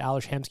McDavid,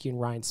 Ales Hemsky, and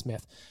Ryan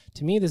Smith.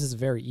 To me, this is a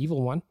very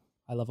evil one.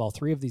 I love all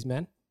 3 of these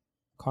men.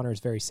 Connor is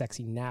very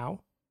sexy now,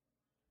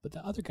 but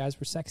the other guys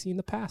were sexy in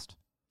the past.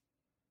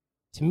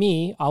 To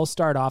me, I'll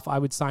start off. I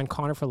would sign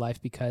Connor for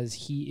life because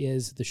he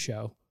is the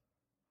show.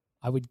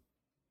 I would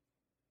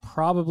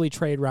probably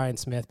trade Ryan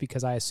Smith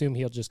because I assume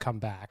he'll just come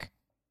back.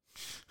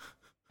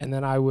 And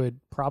then I would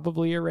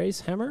probably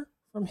erase Hemmer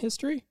from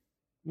history.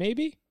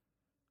 Maybe.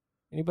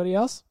 Anybody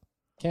else?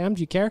 Cam,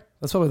 do you care?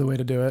 That's probably the way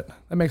to do it.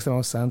 That makes the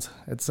most sense.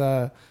 It's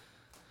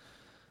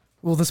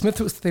well, the Smith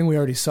thing we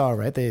already saw,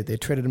 right? They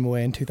traded him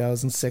away in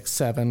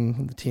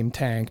 2006-07. The team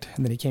tanked,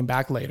 and then he came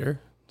back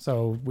later.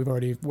 So we've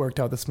already worked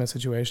out the Smith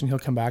situation. He'll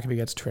come back if he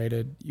gets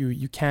traded.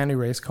 You can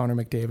erase Connor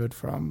McDavid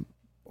from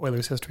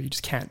Oilers history. You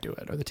just can't do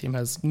it, or the team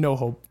has no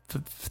hope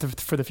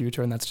for the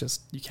future, and that's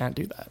just, you can't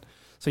do that.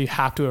 So you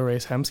have to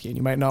erase Hemsky, and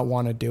you might not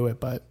want to do it,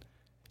 but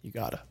you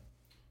gotta.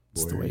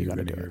 It's the way you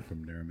gotta do it.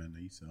 From Naraman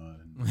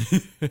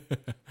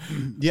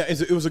Yeah,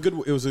 it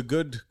was a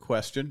good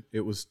question.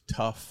 It was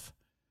tough.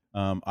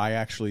 I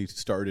actually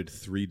started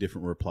 3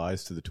 different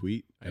replies to the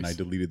tweet, and I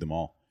deleted them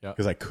all.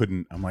 because I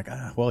couldn't. I'm like,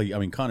 well, I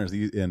mean, Connor's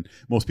and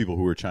most people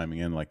who were chiming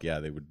in, like, yeah,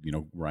 they would,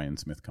 Ryan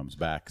Smith comes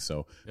back.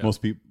 So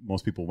most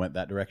people went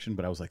that direction,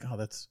 but I was like, oh,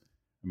 that's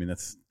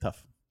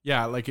tough.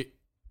 Yeah, like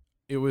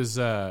it was.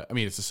 I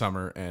mean, it's the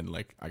summer, and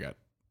like I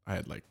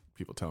had like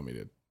people telling me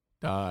to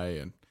die,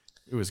 and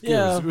it was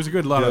it was a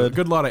good lot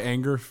of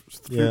anger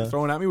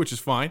thrown at me, which is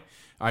fine.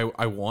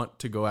 I want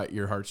to go at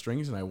your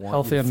heartstrings, and I want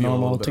healthy and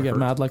normal to get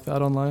mad like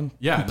that online.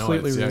 Yeah,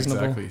 completely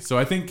reasonable. Exactly. So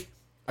I think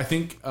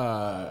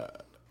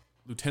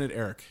Lieutenant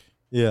Eric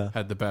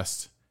had the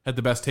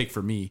best take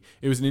for me.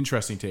 It was an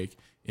interesting take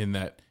in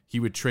that he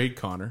would trade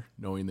Connor,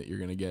 knowing that you're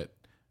going to get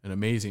an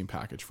amazing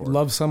package for it.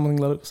 Love something,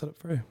 set it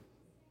free.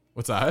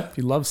 What's that? If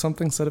you love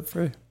something, set it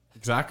free.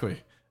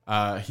 Exactly.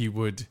 He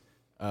would.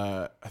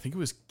 I think it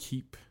was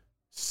keep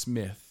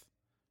Smith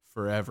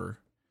forever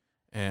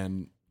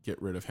and get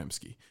rid of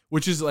Hemsky,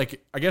 which is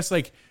like, I guess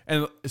like,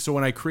 and so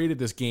when I created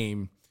this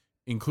game,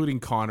 including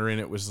Connor in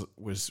it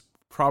was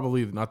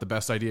probably not the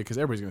best idea because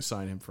everybody's going to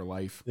sign him for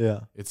life.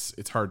 Yeah.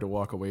 It's hard to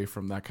walk away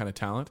from that kind of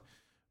talent,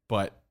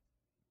 but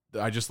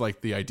I just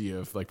like the idea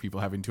of like people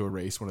having to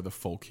erase one of the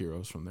folk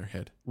heroes from their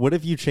head. What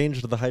if you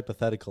changed the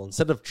hypothetical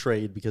instead of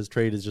trade, because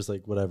trade is just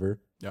like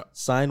whatever. Yeah.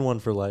 Sign one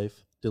for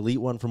life,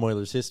 delete one from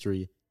Oilers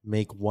history,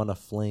 make one a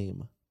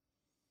Flame.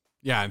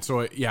 Yeah, and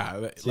so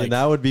See,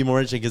 that would be more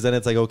interesting because then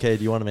it's like, okay,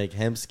 do you want to make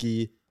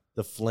Hemsky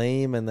the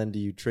Flame, and then do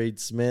you trade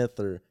Smith?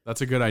 Or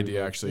that's a good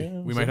idea, actually. Yeah,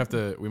 we might have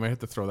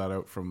to throw that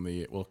out from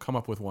the. We'll come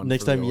up with one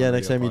next time. Yeah,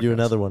 next time you do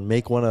another one,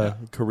 make one a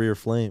career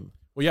Flame.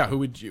 Well, yeah.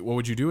 What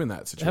would you do in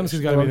that situation?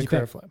 Hemsky's got to be the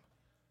career Flame.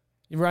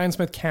 Ryan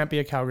Smith can't be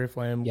a Calgary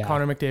Flame. Yeah.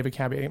 Connor McDavid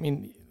can't be. I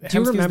mean,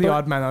 Hemsky's the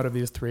odd man out of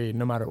these three,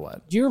 no matter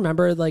what. Do you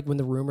remember like when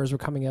the rumors were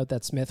coming out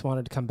that Smith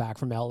wanted to come back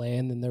from LA,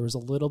 and then there was a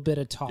little bit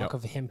of talk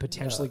of him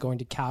potentially going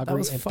to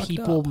Calgary, and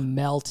people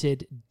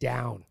melted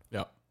down.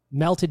 Yeah.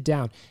 Melted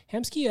down.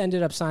 Hemsky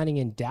ended up signing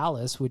in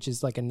Dallas, which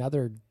is like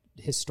another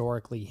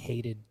historically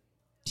hated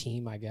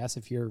team, I guess,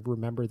 if you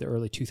remember the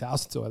early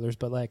 2000s Oilers.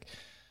 But like,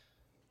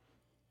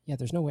 yeah,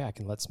 there's no way I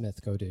can let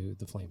Smith go to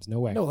the Flames. No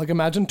way. No, like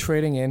imagine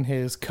trading in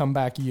his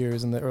comeback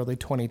years in the early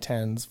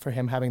 2010s for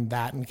him having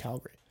that in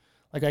Calgary.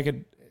 Like I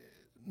could,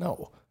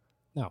 no,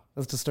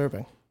 that's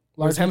disturbing.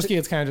 Whereas Hemsky,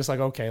 it's kind of just like,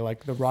 okay,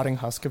 like the rotting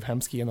husk of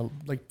Hemsky in the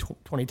like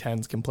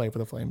 2010s can play for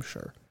the Flames,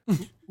 sure.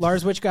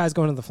 Lars, which guy's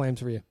going to the Flames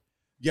for you?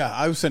 Yeah,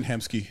 I would send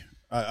Hemsky.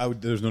 I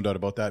would. There's no doubt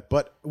about that.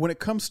 But when it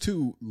comes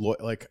to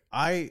like,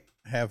 I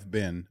have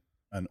been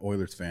an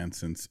Oilers fan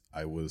since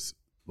I was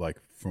like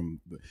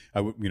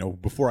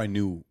before I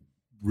knew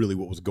really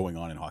what was going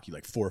on in hockey,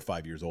 like 4 or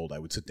 5 years old. I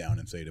would sit down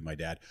and say to my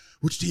dad,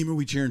 "Which team are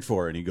we cheering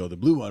for?" And he'd go, "The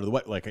blue one or the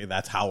white." Like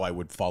that's how I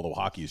would follow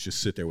hockey, is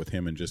just sit there with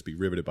him and just be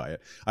riveted by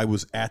it. I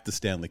was at the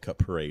Stanley Cup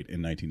parade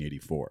in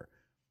 1984,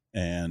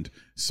 and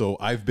so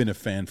I've been a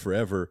fan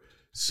forever.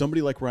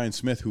 Somebody like Ryan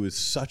Smith, who is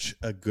such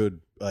a good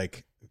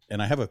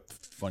and I have a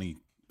funny,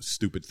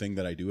 stupid thing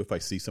that I do if I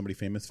see somebody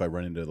famous. If I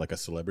run into like a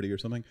celebrity or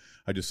something,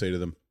 I just say to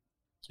them,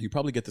 "You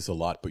probably get this a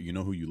lot, but you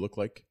know who you look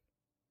like?"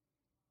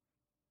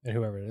 And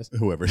whoever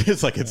it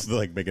is, like it's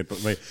like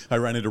I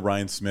ran into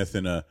Ryan Smith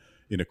in a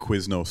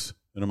Quiznos,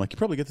 and I'm like, "You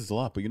probably get this a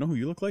lot, but you know who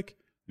you look like?"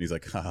 And he's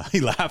like,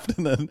 he laughed,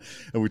 and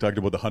we talked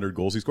about the 100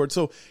 goals he scored.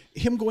 So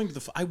him going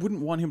to I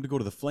wouldn't want him to go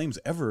to the Flames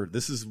ever.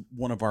 This is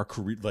one of our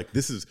career, like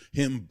this is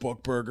him,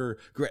 Buchberger,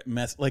 Gret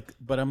Mess, like.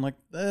 But I'm like,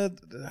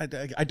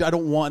 I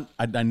don't want,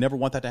 I never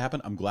want that to happen.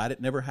 I'm glad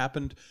it never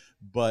happened,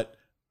 but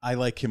I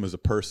like him as a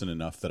person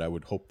enough that I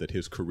would hope that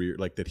his career,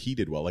 like that he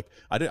did well. Like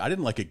I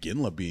didn't like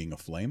Iginla being a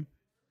Flame.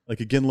 Like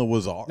Iginla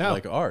was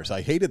like ours.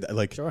 I hated that.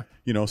 Like, sure.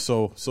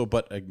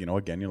 But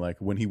again, you're like,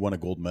 when he won a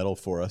gold medal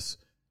for us,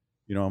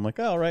 I'm like,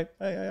 oh, all right,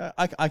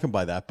 I can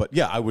buy that. But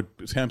yeah, I would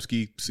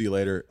Hemsky, see you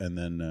later, and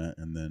then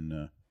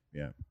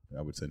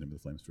I would send him to the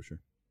Flames for sure.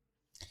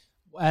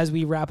 As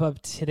we wrap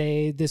up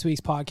this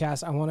week's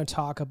podcast, I want to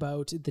talk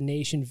about the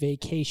Nation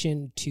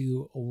vacation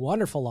to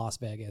wonderful Las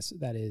Vegas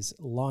that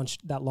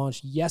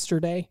launched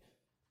yesterday.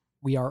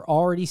 We are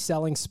already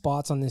selling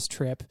spots on this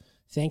trip.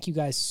 Thank you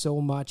guys so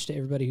much to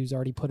everybody who's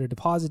already put a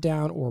deposit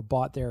down or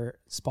bought their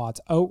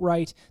spots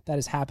outright. That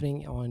is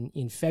happening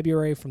in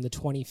February from the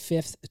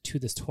 25th to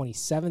the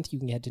 27th. You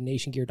can head to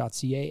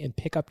nationgear.ca and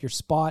pick up your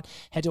spot.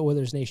 Head to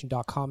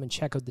OilersNation.com and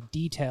check out the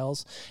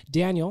details.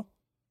 Daniel,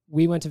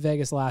 we went to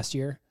Vegas last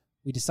year.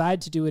 We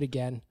decided to do it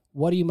again.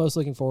 What are you most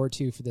looking forward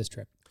to for this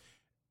trip?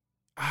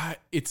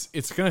 It's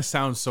going to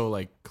sound so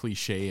like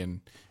cliche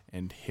and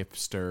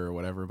hipster or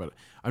whatever, but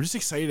I'm just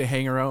excited to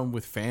hang around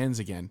with fans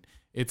again.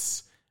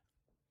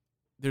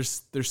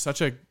 There's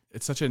such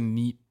a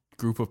neat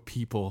group of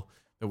people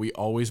that we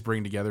always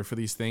bring together for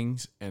these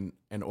things, and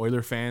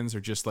Oiler fans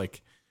are just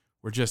like,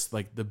 we're just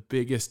like the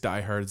biggest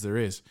diehards there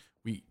is.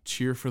 We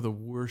cheer for the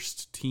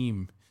worst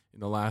team in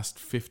the last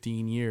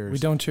 15 years. We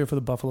don't cheer for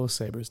the Buffalo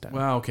Sabres, Dan.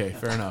 Well, okay,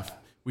 fair enough.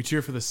 We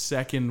cheer for the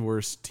second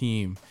worst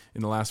team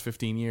in the last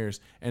 15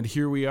 years, and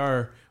here we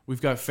are.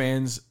 We've got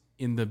fans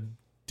in the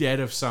dead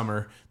of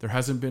summer. There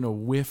hasn't been a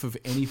whiff of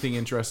anything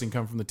interesting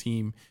come from the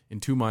team in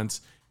 2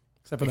 months.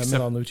 Except for the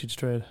Milan Lucic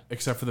trade.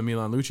 Except for the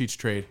Milan Lucic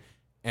trade.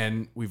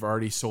 and we've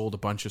already sold a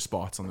bunch of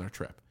spots on their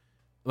trip.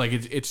 Like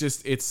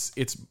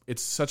it's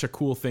such a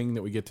cool thing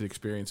that we get to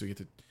experience. We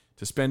get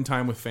to spend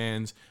time with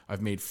fans.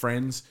 I've made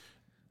friends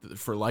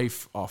for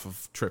life off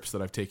of trips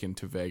that I've taken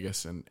to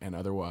Vegas and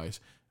otherwise.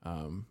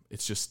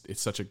 It's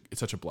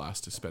such a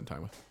blast to spend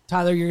time with.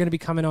 Tyler, you're going to be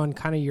coming on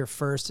kind of your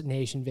first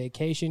nation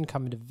vacation,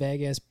 coming to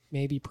Vegas,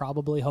 maybe,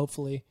 probably,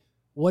 hopefully.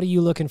 What are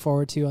you looking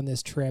forward to on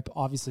this trip?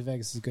 Obviously,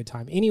 Vegas is a good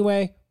time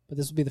anyway, but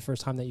this will be the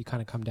first time that you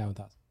kind of come down with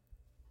us.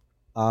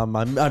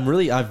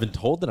 I've been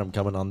told that I'm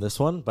coming on this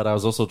one, but I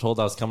was also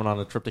told I was coming on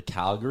a trip to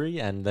Calgary,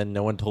 and then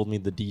no one told me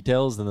the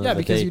details. And then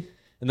the day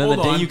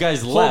you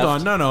guys left.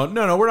 Hold on.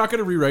 No. We're not going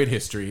to rewrite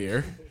history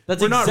here. We're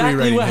exactly not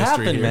what history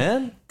happened, here.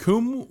 man.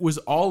 Coom was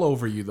all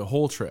over you the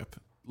whole trip,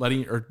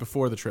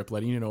 before the trip,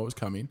 letting you know it was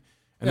coming.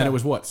 And then it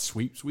was what?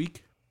 Sweeps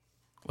week?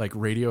 Like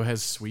radio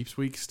has sweeps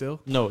week still?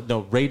 No,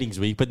 ratings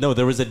week. But no,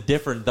 there was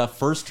the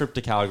first trip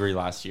to Calgary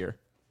last year.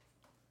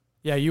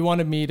 Yeah, you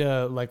wanted me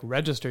to like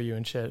register you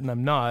and shit, and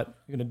I'm not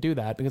going to do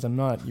that because I'm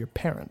not your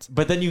parents.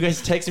 But then you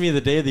guys texted me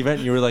the day of the event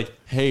and you were like,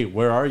 hey,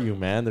 where are you,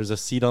 man? There's a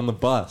seat on the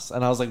bus.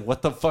 And I was like,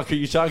 what the fuck are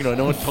you talking about?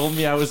 No one told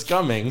me I was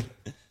coming.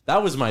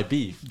 That was my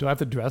beef. Do I have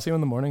to dress you in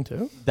the morning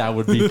too? That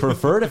would be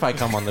preferred if I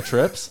come on the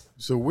trips.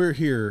 So we're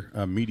here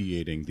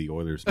mediating the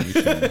Oilers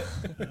Nation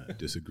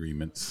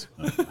disagreements.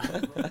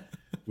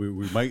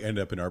 We might end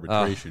up in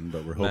arbitration,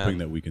 but we're hoping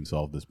that we can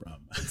solve this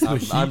problem.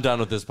 I'm done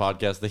with this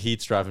podcast. The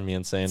heat's driving me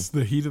insane. It's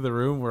the heat of the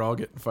room. We're all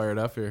getting fired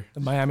up here.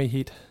 The Miami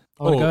Heat.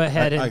 Go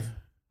ahead.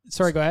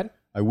 Sorry, go ahead.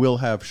 I will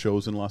have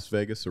shows in Las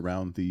Vegas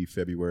around the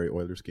February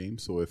Oilers game,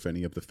 so if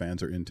any of the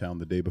fans are in town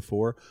the day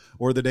before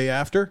or the day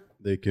after,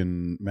 they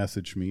can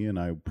message me, and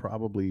I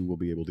probably will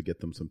be able to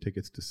get them some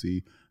tickets to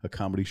see a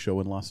comedy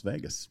show in Las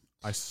Vegas.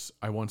 I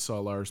once saw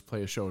Lars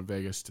play a show in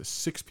Vegas to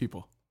 6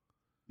 people.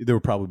 There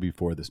would probably be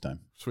 4 this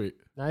time. Sweet.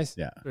 Nice.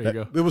 Yeah. There you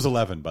go. It was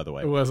 11, by the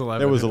way. It was 11.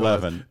 There was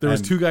 11. There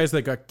was 2 guys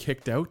that got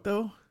kicked out,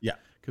 though? Yeah.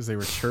 Because they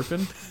were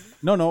chirping?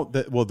 No.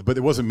 But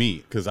it wasn't me,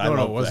 because I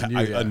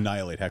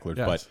annihilate hecklers.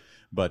 Yes.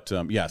 But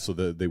so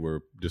they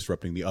were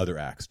disrupting the other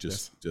acts.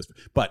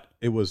 But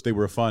they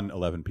were a fun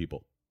 11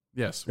 people.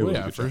 Yes. For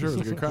sure. It was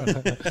a good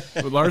crowd.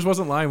 But Lars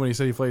wasn't lying when he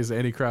said he plays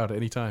any crowd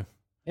anytime.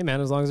 Hey, man,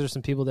 as long as there's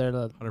some people there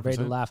to 100%. ready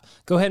to laugh.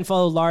 Go ahead and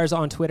follow Lars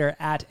on Twitter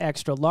at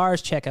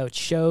ExtraLars. Check out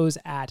shows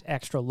at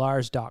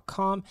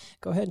extralars.com.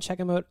 Go ahead and check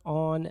him out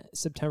on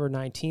September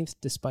 19th,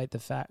 despite the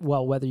fact,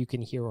 whether you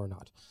can hear or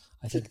not.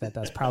 I think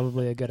that's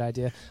probably a good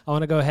idea. I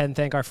want to go ahead and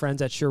thank our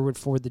friends at Sherwood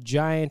Ford the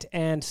Giant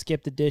and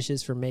Skip the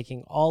Dishes for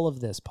making all of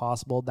this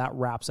possible. That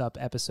wraps up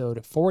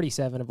episode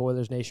 47 of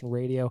Oilers Nation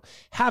Radio.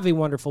 Have a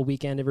wonderful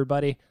weekend,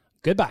 everybody.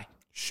 Goodbye.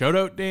 Shout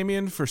out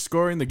Damien for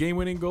scoring the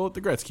game-winning goal at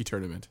the Gretzky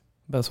tournament.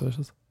 Best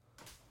wishes.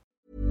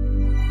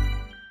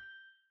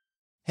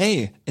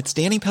 Hey, it's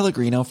Danny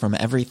Pellegrino from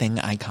Everything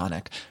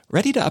Iconic.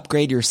 Ready to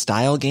upgrade your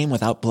style game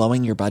without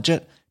blowing your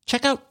budget?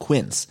 Check out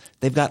Quince.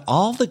 They've got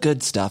all the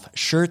good stuff,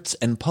 shirts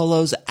and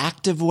polos,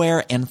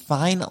 activewear, and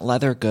fine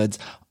leather goods,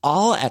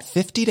 all at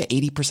 50 to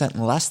 80%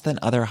 less than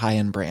other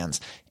high-end brands.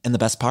 And the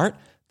best part?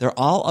 They're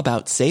all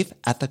about safe,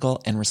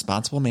 ethical, and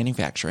responsible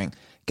manufacturing.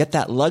 Get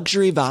that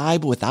luxury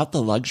vibe without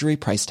the luxury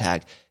price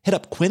tag. Hit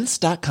up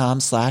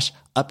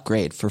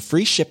quince.com/upgrade for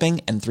free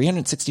shipping and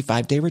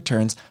 365-day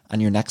returns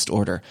on your next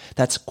order.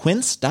 That's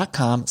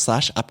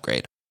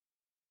quince.com/upgrade.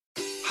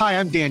 Hi,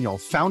 I'm Daniel,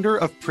 founder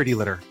of Pretty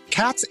Litter.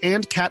 Cats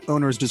and cat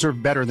owners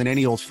deserve better than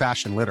any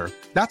old-fashioned litter.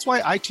 That's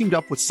why I teamed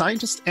up with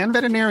scientists and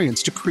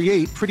veterinarians to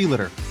create Pretty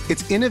Litter.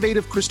 Its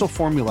innovative crystal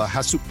formula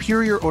has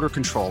superior odor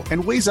control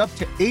and weighs up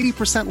to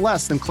 80%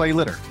 less than clay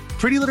litter.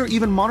 Pretty Litter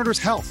even monitors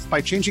health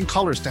by changing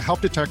colors to help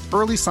detect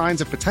early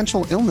signs of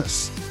potential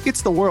illness.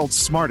 It's the world's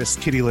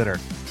smartest kitty litter.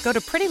 Go to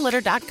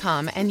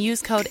prettylitter.com and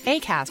use code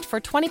ACAST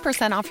for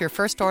 20% off your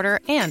first order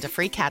and a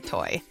free cat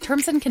toy.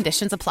 Terms and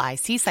conditions apply.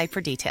 See site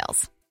for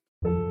details.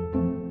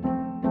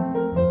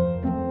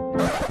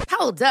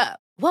 Hold up.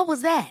 What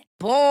was that?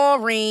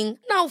 Boring.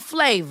 No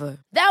flavor.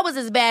 That was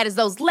as bad as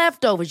those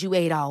leftovers you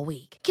ate all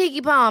week.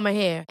 Keke Palmer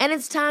here. And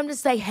it's time to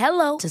say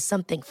hello to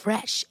something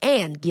fresh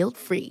and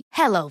guilt-free.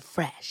 Hello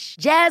Fresh.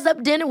 Jazz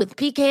up dinner with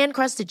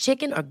pecan-crusted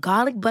chicken or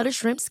garlic butter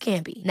shrimp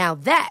scampi. Now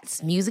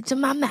that's music to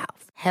my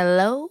mouth.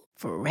 Hello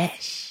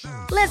Fresh.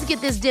 Let's get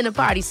this dinner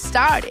party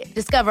started.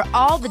 Discover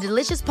all the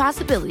delicious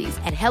possibilities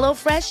at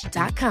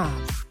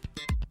HelloFresh.com.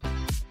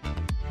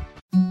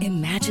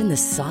 Imagine the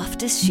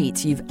softest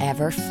sheets you've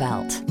ever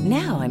felt.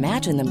 Now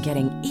imagine them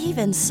getting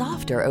even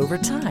softer over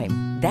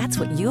time. That's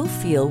what you'll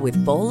feel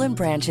with Boll &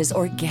 Branch's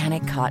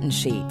organic cotton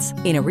sheets.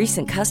 In a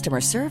recent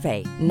customer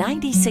survey,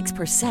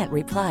 96%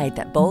 replied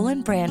that Boll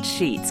 & Branch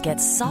sheets get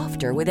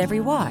softer with every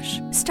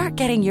wash. Start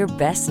getting your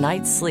best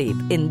night's sleep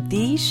in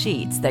these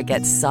sheets that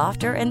get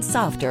softer and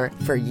softer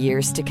for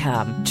years to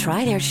come.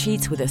 Try their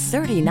sheets with a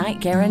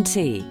 30-night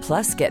guarantee.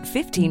 Plus, get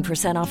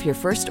 15% off your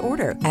first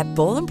order at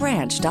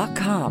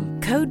bollandbranch.com.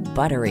 Code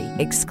BUTTERY.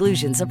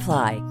 Exclusions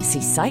apply.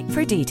 See site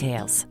for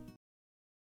details.